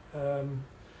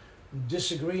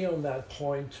 disagree on that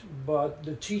point, but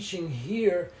the teaching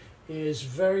here is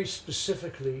very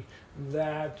specifically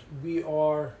that we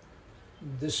are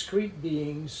discrete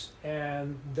beings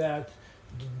and that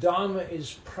the Dhamma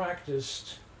is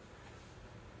practiced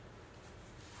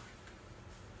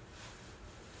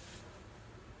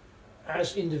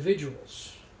as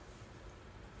individuals.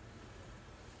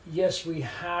 Yes, we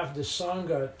have the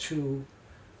Sangha to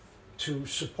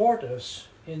support us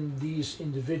in these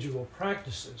individual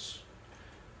practices,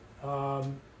 but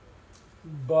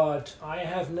I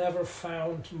have never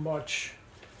found much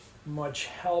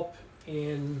help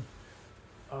in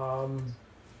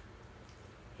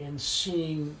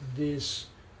seeing this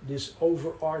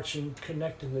overarching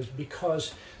connectedness,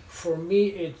 because for me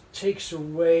it takes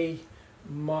away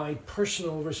my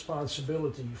personal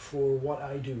responsibility for what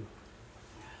I do.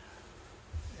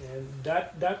 And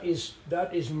that is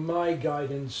my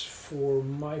guidance for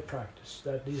my practice.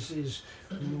 That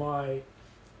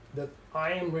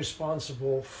I am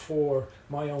responsible for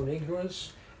my own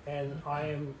ignorance, and I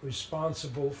am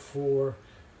responsible for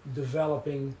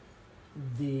developing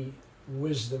the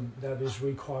wisdom that is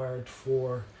required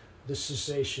for the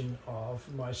cessation of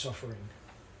my suffering.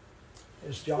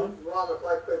 Yes, John? Ron, if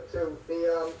I could too,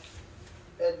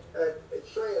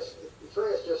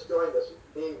 Shreyas just joined us.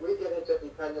 We get into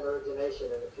dependent origination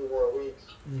in a few more weeks,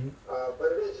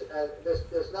 but it is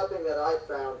there's nothing that I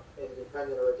found in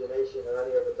dependent origination or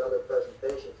any of its other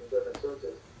presentations in different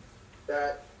sutras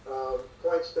that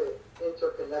points to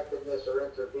interconnectedness or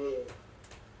interbeing.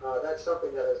 That's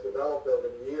something that has developed over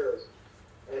the years,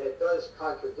 and it does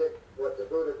contradict what the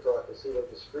Buddha taught, to see the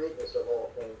discreteness of all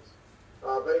things.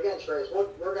 But again, Shreyas,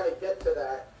 we're going to get to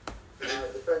that.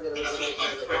 Dependent origination My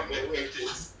in a couple of point weeks.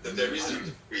 is that there is a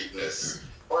discreteness.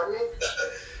 Pardon me?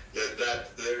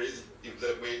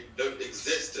 that we don't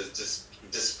exist as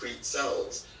discrete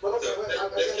selves. Well, look,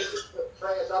 Shreyas,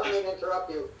 I don't mean to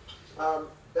interrupt you.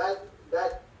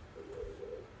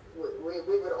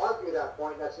 We would argue that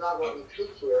point. That's not what we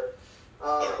teach here.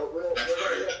 But we'll get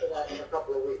to that in a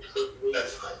couple of weeks.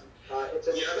 That's fine. It's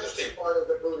an essential part of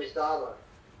the Buddhist Dhamma.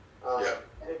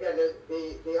 And again,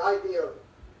 the idea of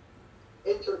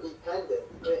interdependent,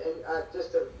 and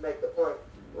just to make the point,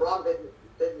 Ram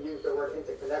didn't use the word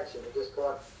interconnection. He just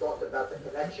talked about the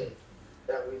connection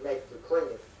that we make through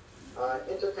clinging.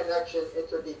 Interconnection,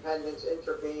 interdependence,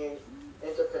 interbeing,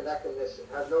 interconnectedness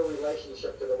have no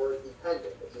relationship to the word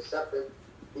dependent. It's a separate.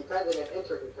 Dependent and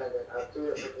interdependent have two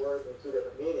different words and two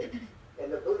different meanings.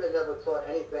 And the Buddha never taught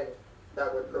anything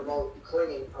that would promote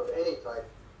clinging of any type,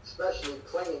 especially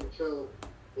clinging to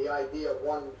the idea of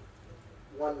one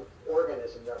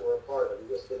organism that we're a part of. He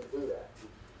just didn't do that.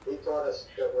 He taught us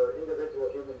that we're individual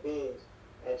human beings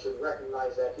and should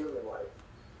recognize that human life.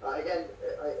 Again,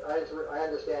 I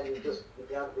understand you just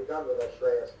begun with us,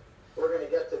 Shreyas. We're going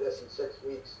to get to this in 6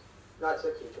 weeks. Not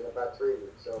 6 weeks, in about 3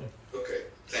 weeks. So. Okay,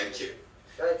 thank you.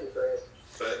 Thank you, Shreyas.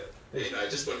 But I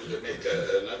just wanted to make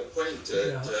another point.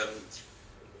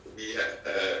 We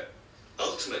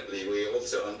ultimately we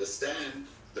also understand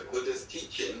the Buddha's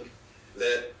teaching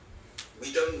that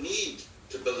we don't need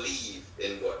to believe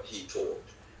in what he taught.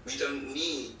 We don't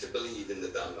need to believe in the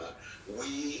Dhamma.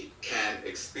 We can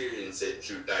experience it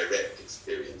through direct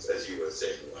experience, as you were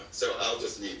saying, Juan. So I'll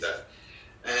just leave that.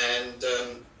 And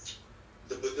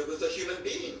the Buddha was a human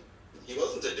being. He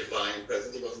wasn't a divine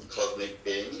presence. He wasn't a cosmic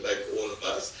being like all of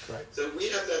us. Right. So we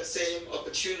have that same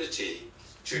opportunity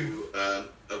to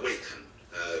awaken,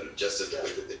 just as the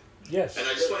Buddha did. Yes. And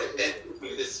I just want to end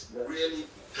with this really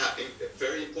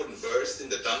very important verse in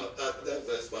the Dhammapada,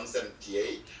 verse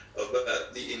 178,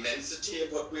 about the immensity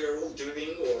of what we are all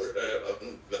doing, or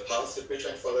the path that we're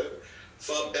trying to follow.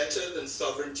 Far better than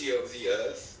sovereignty over the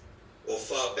earth, or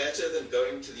far better than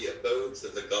going to the abodes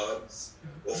of the gods,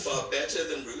 or far better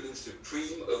than ruling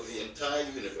supreme over the entire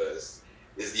universe,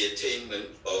 is the attainment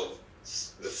of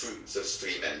the fruits of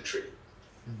stream entry.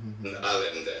 And I'll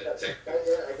end there.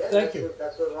 Thank you. Thank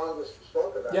That's what Ron just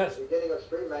spoke about. Yes. The beginning of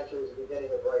stream entry is the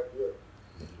beginning of right view.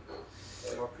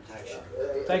 More protection.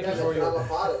 Thank you for your-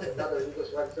 Dhammapada, another, you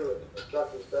just went through an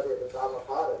instructive study of the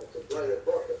Dhammapada. It's a brilliant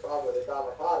book. The problem with the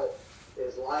Dhammapada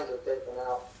is lines are taken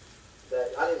out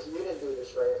that, you didn't do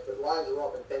this, Reyes, but lines are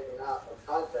often taken out of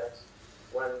context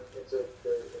when it's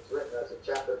written as a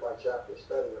chapter by chapter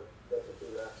study of what the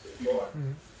two actually taught.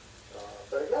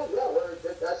 But again,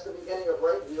 that's the beginning of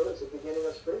right view. It's the beginning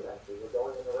of stream entry. We're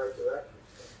going in the right direction.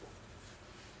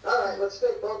 All right, let's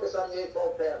stay focused on the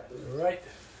Eightfold Path. Right.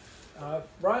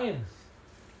 Brian,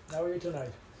 how are you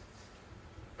tonight?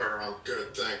 I'm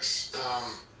good, thanks.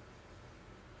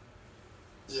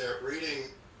 Yeah,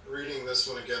 reading this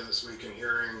one again this week and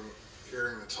hearing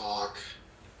the talk.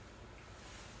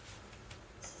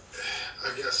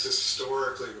 I guess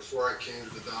historically, before I came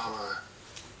to the Dhamma,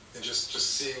 and just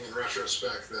seeing in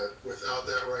retrospect that without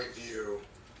that right view,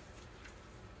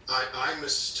 I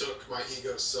mistook my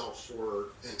ego self for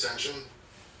intention,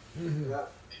 Yeah.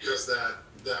 because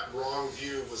that wrong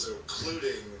view was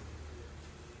occluding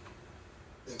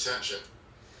intention.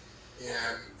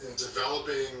 And in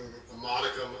developing a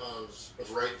modicum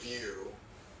of right view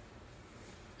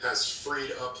has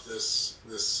freed up this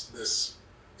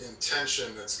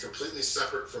intention that's completely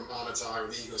separate from anatta, or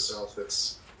the ego self,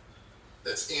 that's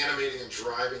animating and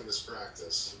driving this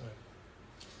practice.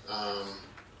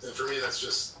 And for me, it's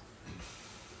just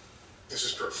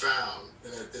profound,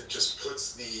 and it just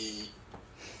puts the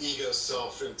ego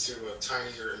self into a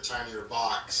tinier and tinier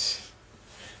box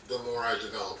the more I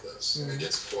develop this. And it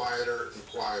gets quieter and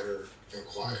quieter and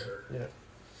quieter. Yeah.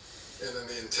 And then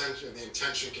the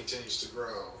intention continues to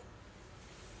grow.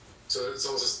 So it's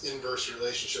almost this inverse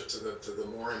relationship to the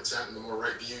more intent and the more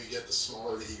right view you get, the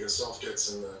smaller the ego self gets,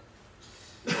 and the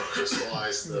more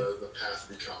crystallized the path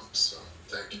becomes. So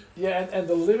thank you. Yeah, and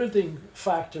the limiting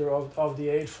factor of the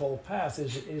Eightfold Path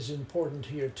is important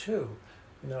here too.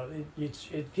 You know,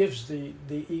 it gives the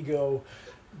ego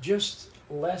just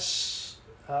less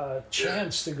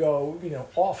chance to go,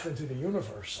 off into the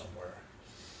universe somewhere.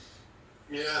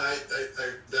 Yeah, I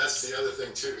that's the other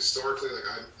thing too. Historically, like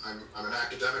I'm an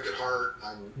academic at heart.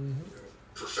 I'm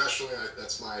professionally,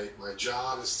 that's my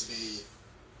job is to be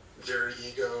very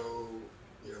ego,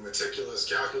 meticulous,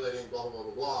 calculating, blah blah blah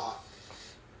blah blah.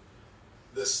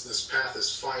 This path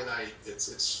is finite.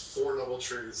 It's Four Noble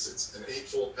Truths. It's an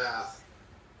Eightfold Path.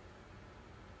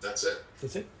 That's it.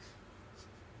 That's it.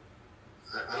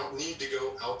 I don't need to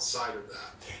go outside of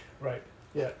that. Right.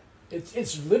 Yeah.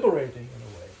 It's liberating in a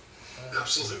way.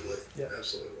 Absolutely. Yeah.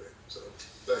 Absolutely. So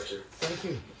thank you. Thank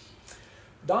you.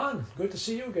 Don, good to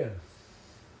see you again.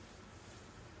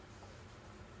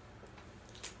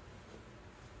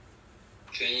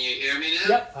 Can you hear me now?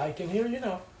 Yep, I can hear you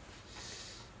now.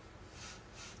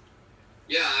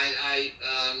 Yeah, I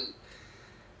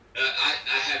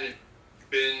haven't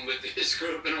been with this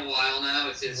group in a while now.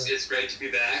 It's great to be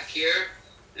back here,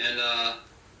 and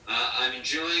I'm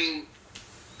enjoying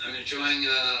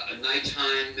a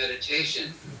nighttime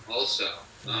meditation also.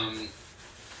 I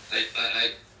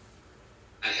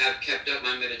have kept up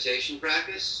my meditation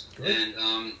practice, Good.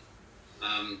 and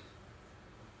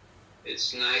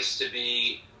it's nice to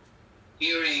be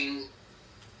hearing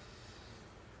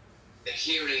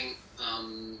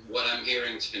what I'm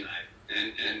hearing tonight,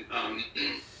 and I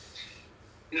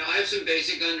have some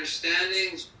basic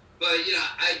understandings, but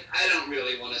I don't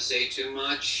really want to say too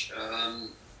much,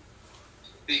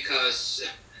 because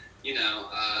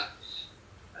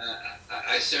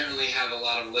I certainly have a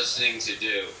lot of listening to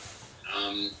do,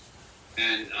 I'm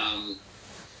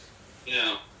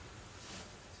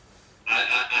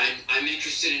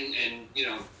interested in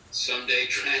someday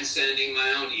transcending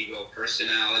my own ego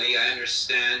personality. I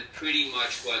understand pretty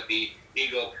much what the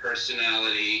ego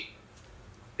personality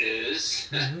is.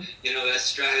 That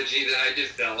strategy that I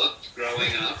developed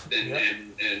growing up,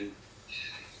 and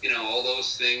all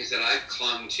those things that I've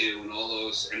clung to, and all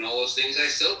those things I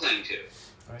still cling to.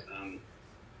 Right.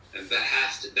 And that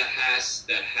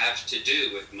have to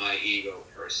do with my ego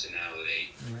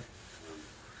personality. Right.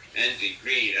 Envy,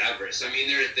 greed, avarice. I mean,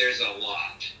 there's a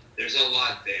lot. There's a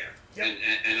lot there. Yep.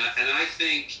 And I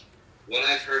think what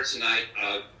I've heard tonight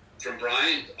from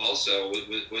Brian also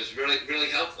was really, really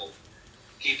helpful.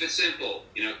 Keep it simple,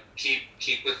 keep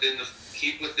within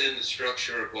the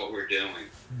structure of what we're doing.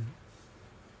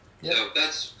 Yep. So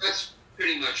that's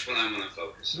pretty much what I'm going to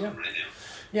focus on right now.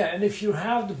 Yeah, and if you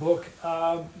have the book,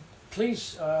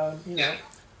 please,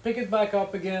 pick it back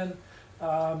up again.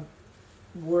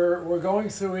 We're going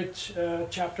through it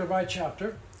chapter by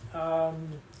chapter,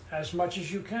 as much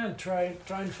as you can. Try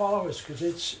and follow us, because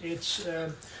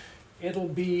it'll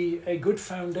be a good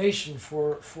foundation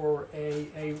for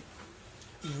a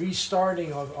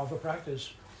restarting of a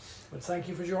practice. But thank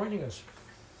you for joining us.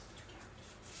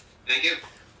 Thank you.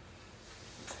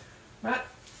 Matt?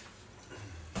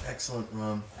 Excellent,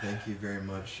 Ron. Thank you very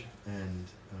much. And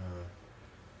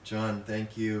John,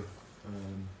 thank you.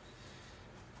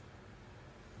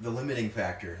 The limiting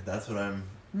factor, that's what I'm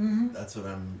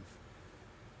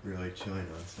really chewing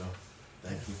on, so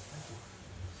thank you.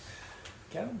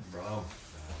 Kevin? Rob,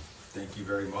 thank you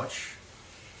very much.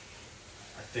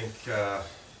 I think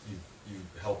you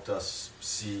helped us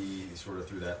see sort of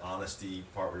through that honesty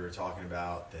part we were talking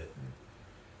about, that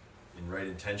in right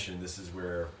intention, this is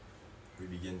where we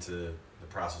begin the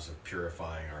process of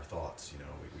purifying our thoughts.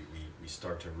 We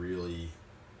start to really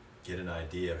get an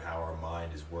idea of how our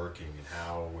mind is working and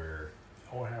how we're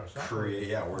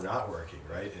we're not working,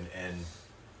 right? And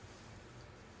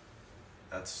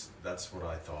that's what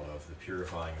I thought of, the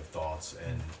purifying of thoughts.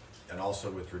 And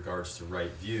also with regards to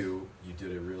right view, you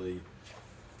did a really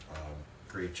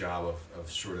great job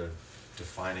of sort of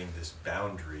defining this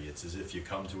boundary. It's as if you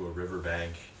come to a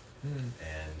riverbank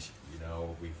and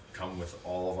we've come with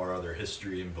all of our other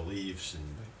history and beliefs and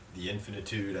the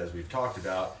infinitude, as we've talked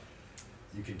about.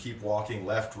 You can keep walking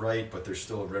left, right, but there's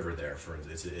still a river there.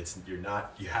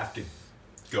 You have to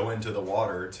go into the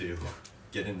water to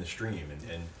get in the stream,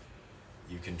 and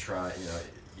you can try.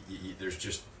 There's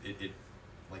just it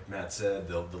like Matt said,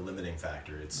 the limiting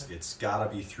factor. It's got to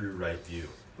be through right view.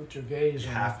 Put your gaze.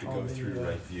 You have to go through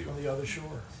right view on the other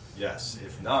shore. Yes.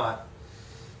 If not,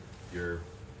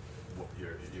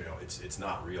 it's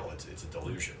not real. It's a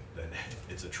delusion. Then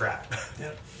it's a trap.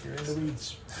 Yep. You're in the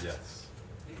weeds. Yes.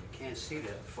 You can't see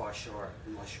the far shore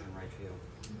unless you're in right view.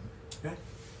 Okay.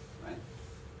 Right?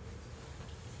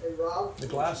 Hey, Rob? The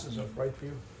glasses of right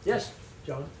view. Yes,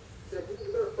 John. Did we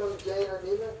hear from Jane or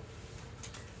Nina?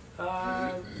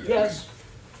 Yes.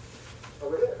 Oh,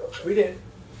 we did? Okay. We did.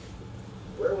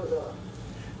 Where was I?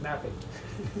 Mapping.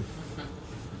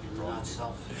 Not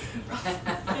self.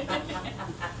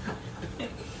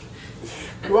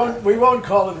 We won't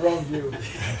call it wrong view. I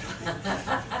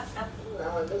don't know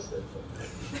how I missed it.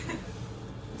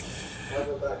 I'll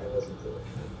go back and listen to it.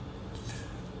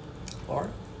 Laura?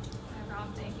 Hi, Rob.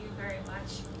 Thank you very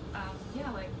much.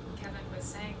 Like Kevin was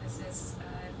saying,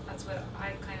 that's what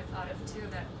I kind of thought of too,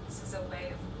 that this is a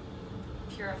way of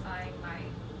purifying my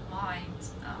mind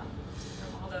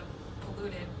from all the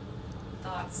polluted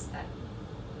thoughts that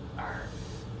are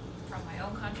from my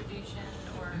own contribution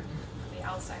or from the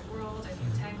outside world and the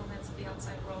entanglements of the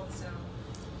outside world. So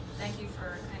thank you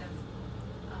for kind of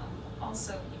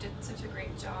also, you did such a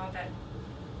great job at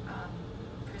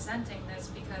presenting this,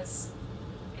 because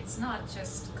it's not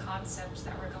just concepts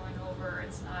that we're going over,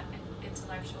 it's not an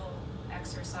intellectual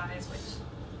exercise, which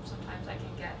sometimes I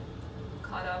can get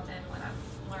caught up in when I'm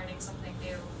learning something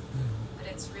new. But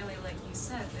it's really, like you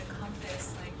said, the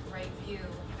compass, like right view,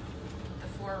 the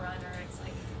forerunner. It's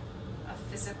like a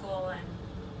physical and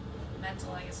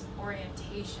mental, I guess,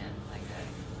 orientation, like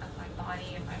of my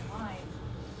body and my mind,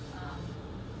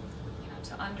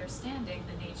 to understanding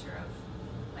the nature of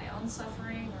my own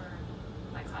suffering or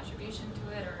my contribution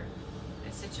to it, or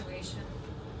a situation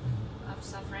of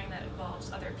suffering that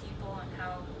involves other people, and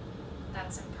how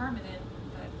that's impermanent,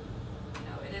 but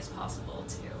it is possible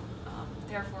to,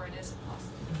 therefore it is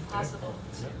possible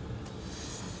to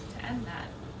end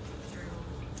that through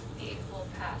the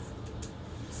Eightfold Path.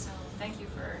 So thank you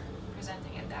for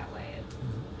presenting it that way. It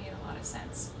made a lot of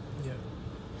sense. Yeah.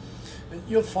 And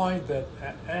you'll find that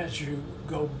as you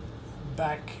go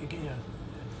back again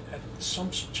at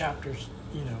some chapters,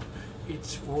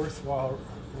 it's worthwhile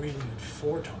reading it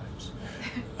 4 times.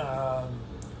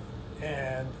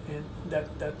 And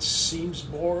that seems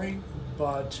boring,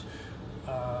 but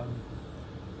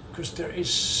because there is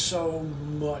so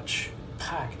much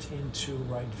packed into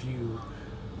right view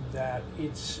that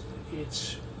it's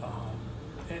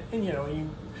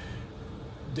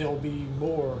there'll be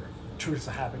more Truth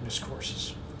to Happiness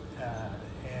courses,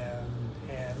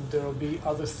 and there'll be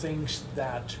other things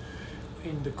that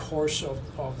in the course of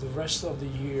the rest of the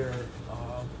year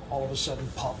all of a sudden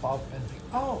pop up and think,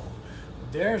 oh,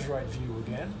 there's right view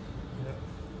again,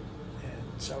 and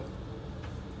so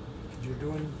you're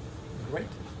doing great,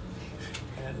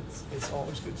 and it's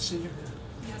always good to see you here.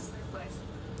 Yes, likewise.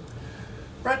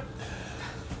 Brett.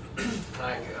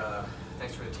 Hi,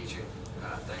 thanks for the teaching.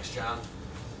 Thanks, John.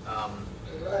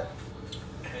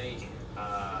 Hey,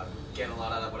 getting a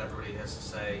lot out of what everybody has to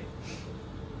say,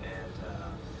 and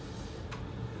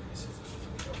this is,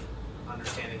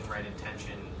 understanding the right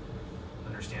intention,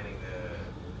 understanding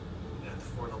the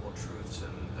Four Noble Truths,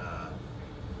 and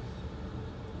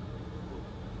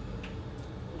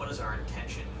what is our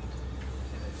intention,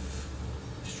 and if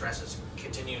stress is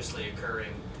continuously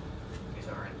occurring, is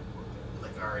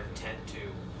our intent to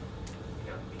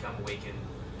become awakened,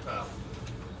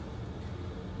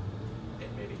 and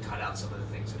maybe cut out some of the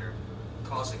things that are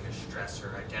causing the stress,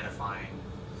 or identifying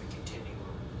the continuum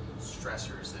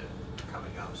stressors that are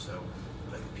coming up. So,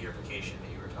 like the purification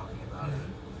that you were talking about,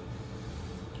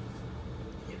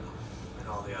 and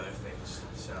all the other things.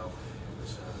 So it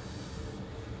was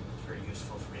it's very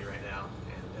useful for me right now,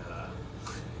 and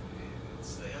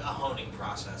it's a honing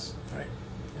process. Right.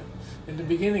 In the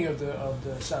beginning of the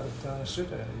Satipatthana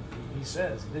Sutta, he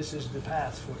says, this is the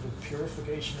path for the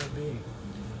purification of being.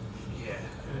 Yeah.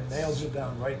 And he nails it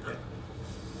down right there.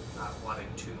 Not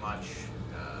wanting too much,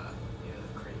 the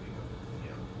craving of,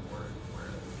 where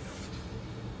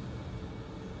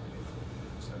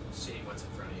so seeing what's in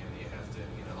front of you, you have to,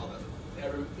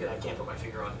 I can't put my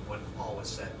finger on when all was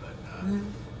said, but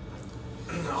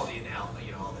all the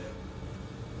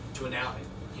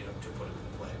to put it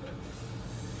into play, but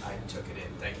I took it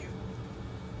in. Thank you.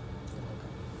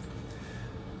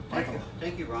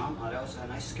 Thank you, Ram. That was a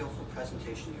nice, skillful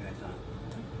presentation you had done.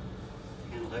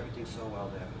 Handled everything so well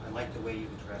there. I like the way you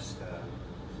addressed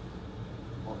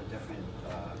all the different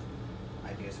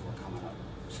ideas that were coming up.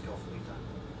 Skillfully done.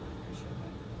 I appreciate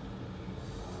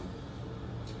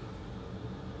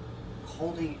that.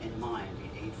 Holding in mind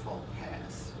the Eightfold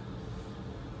Path.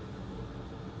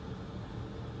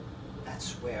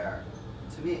 That's where,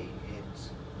 to me,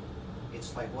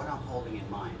 it's like what I'm holding in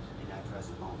mind in that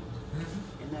present moment.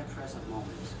 In that present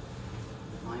moment,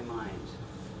 my mind,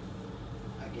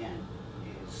 again,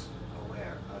 is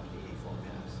aware of the Eightfold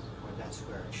Path, or that's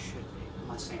where it should be. I'm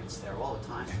not saying it's there all the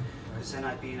time, because then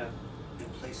I'd be in a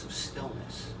place of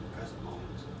stillness in the present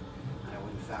moment, and I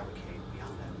wouldn't fabricate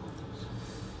beyond that moment.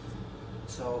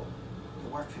 So the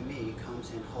work for me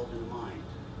comes in holding in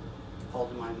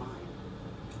my mind,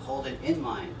 holding in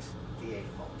mind the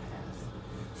Eightfold Path,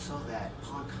 so that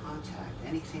upon contact,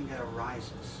 anything that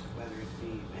arises, whether it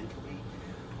be mentally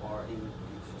or in the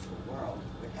physical world,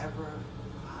 whatever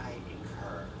I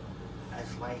incur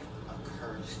as life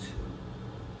occurs to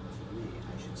me,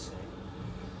 I should say,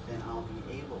 then I'll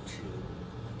be able to,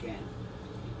 again,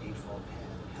 the Eightfold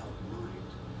Path held in mind,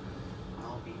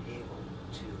 I'll be able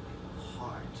to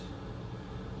impart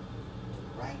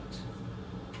the right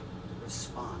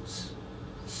response,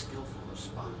 a skillful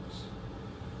response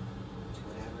to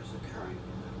whatever's occurring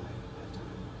in my life at that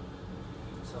time.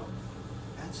 So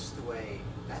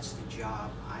that's the job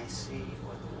I see,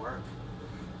 or the work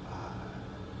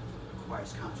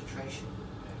requires concentration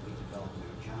that we develop in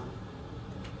John.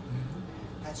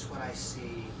 And that's what I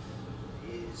see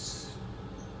is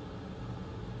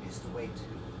the way to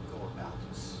go about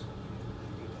this. I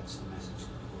think that's the message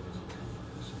that the Buddha's intended.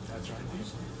 That's right.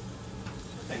 So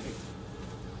thank you.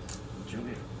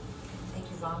 Julia. Thank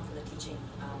you, Ram, for the teaching.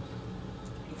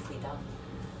 Beautifully done.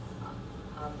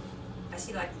 I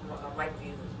see like a right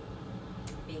view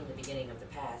being the beginning of the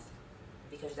path,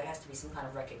 because there has to be some kind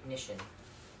of recognition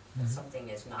that something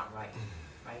is not right.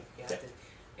 Right? You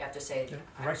have to say,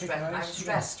 I'm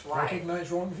stressed. Why? Recognize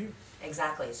wrong view.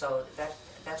 Exactly. So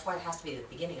that's why it has to be the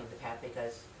beginning of the path,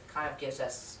 because it kind of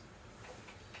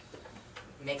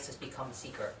makes us become a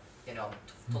seeker,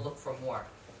 to look for more,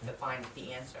 to find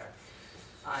the answer.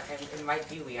 And in right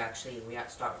view, we have to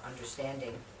start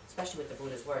understanding, especially with the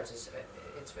Buddha's words.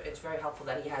 It's very helpful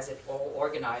that he has it all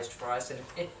organized for us, and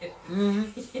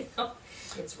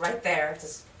it's right there.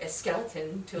 It's a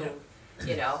skeleton to,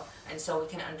 and so we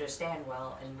can understand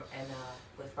well, and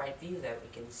with right view, that we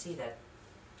can see that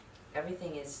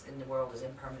everything is in the world is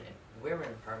impermanent. We're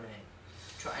impermanent,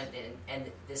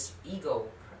 and this ego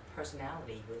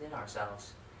personality within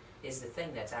ourselves is the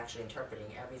thing that's actually interpreting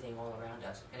everything all around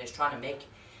us, and is trying to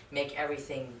make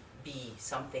everything be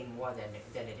something more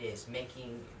than it is,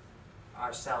 making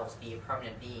ourselves be a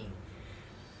permanent being,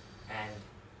 and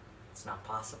it's not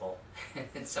possible.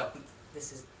 And so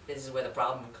this is where the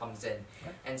problem comes in.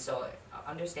 Right. And so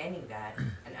understanding that,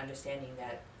 and understanding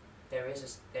that there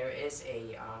is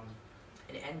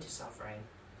an end to suffering,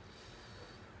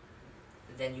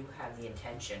 then you have the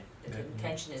intention. The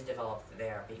intention is developed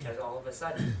there, because all of a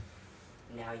sudden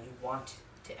now you want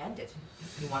to end it.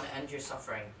 You want to end your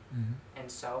suffering. And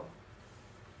so,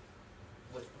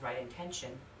 with right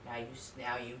intention, now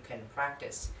you can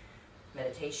practice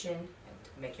meditation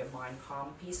and make your mind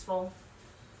calm, peaceful,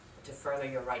 to further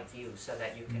your right view, so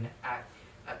that you can, at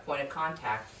point of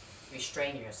contact,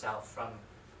 restrain yourself from,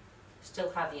 still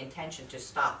have the intention to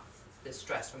stop the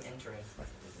stress from entering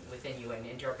within you and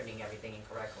interpreting everything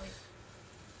incorrectly.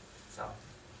 So,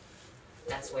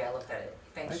 that's the way I looked at it.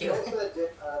 Thank you. What did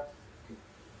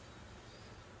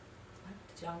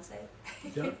John say?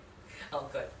 John? Oh,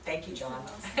 good. Thank you, John.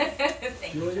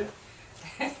 Thank you. Julia?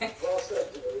 Well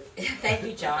said, Julia. Thank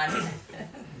you, John.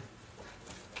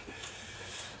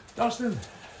 Dustin?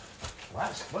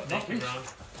 Last, but Thank not you, least. Ron.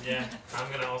 Yeah, I'm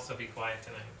going to also be quiet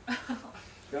tonight.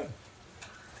 Good.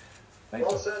 Thank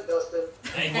Well you. said, Dustin.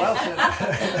 Thank you. Well said.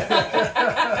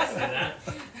 See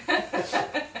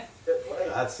that?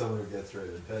 That's someone who gets right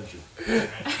attention.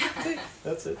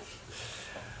 That's it.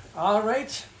 All right.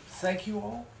 Thank you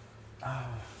all.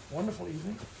 Wonderful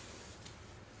evening.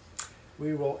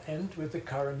 We will end with the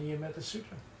Karaniya Metta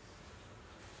Sutra.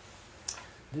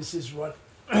 This is what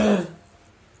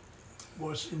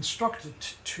was instructed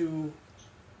to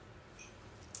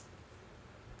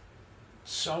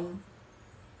some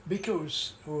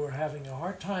bhikkhus who were having a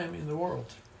hard time in the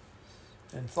world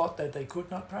and thought that they could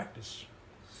not practice.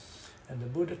 And the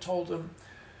Buddha told them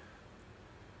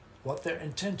what their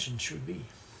intention should be.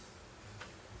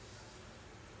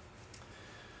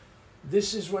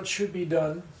 This is what should be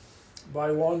done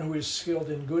by one who is skilled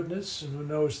in goodness and who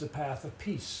knows the path of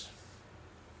peace.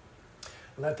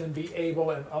 Let them be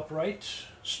able and upright,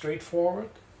 straightforward,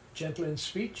 gentle in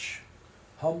speech,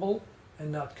 humble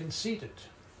and not conceited,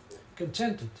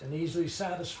 contented and easily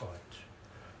satisfied,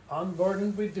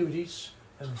 unburdened with duties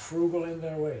and frugal in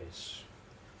their ways,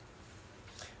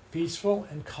 peaceful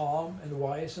and calm and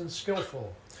wise and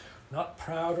skillful, not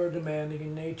proud or demanding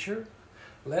in nature.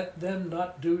 Let them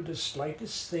not do the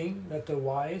slightest thing that the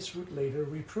wise would later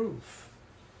reprove.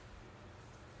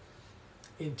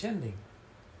 Intending,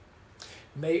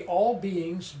 may all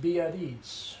beings be at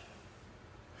ease,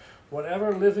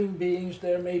 whatever living beings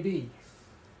there may be,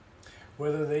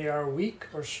 whether they are weak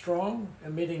or strong,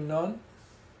 emitting none,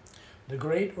 the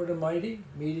great or the mighty,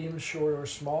 medium, short or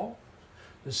small,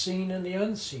 the seen and the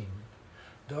unseen,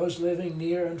 those living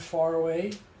near and far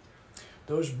away,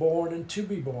 those born and to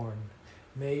be born,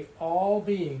 may all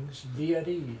beings be at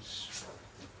ease.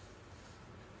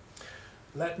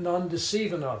 Let none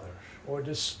deceive another or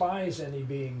despise any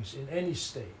beings in any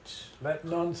state. Let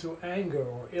none through anger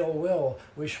or ill will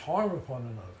wish harm upon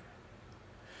another.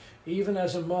 Even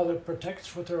as a mother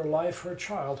protects with her life her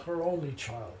child, her only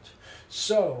child,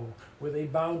 so with a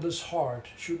boundless heart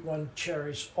should one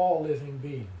cherish all living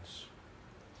beings,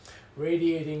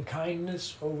 radiating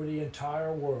kindness over the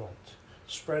entire world,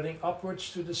 spreading upwards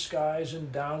to the skies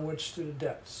and downwards to the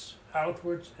depths,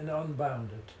 outwards and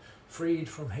unbounded, freed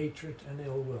from hatred and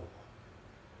ill will.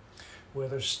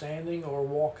 Whether standing or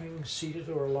walking, seated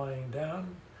or lying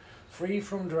down, free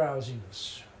from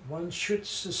drowsiness, one should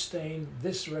sustain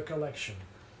this recollection.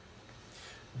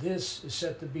 This is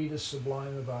said to be the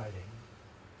sublime abiding.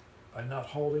 By not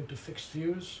holding to fixed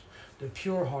views, the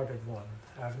pure-hearted one,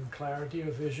 having clarity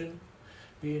of vision,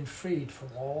 being freed from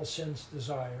all sense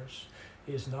desires,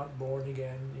 is not born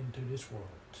again into this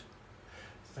world.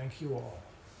 Thank you all.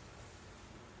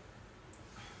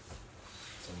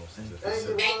 It's almost as if he Thank you,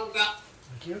 said. Ron.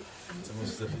 Thank you. It's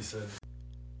almost as if he said.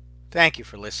 Thank you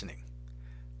for listening.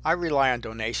 I rely on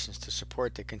donations to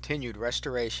support the continued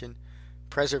restoration,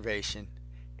 preservation,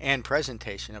 and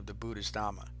presentation of the Buddha's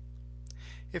Dhamma.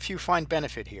 If you find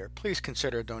benefit here, please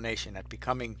consider a donation at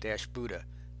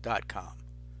becoming-buddha.com.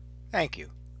 Thank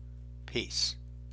you. Peace.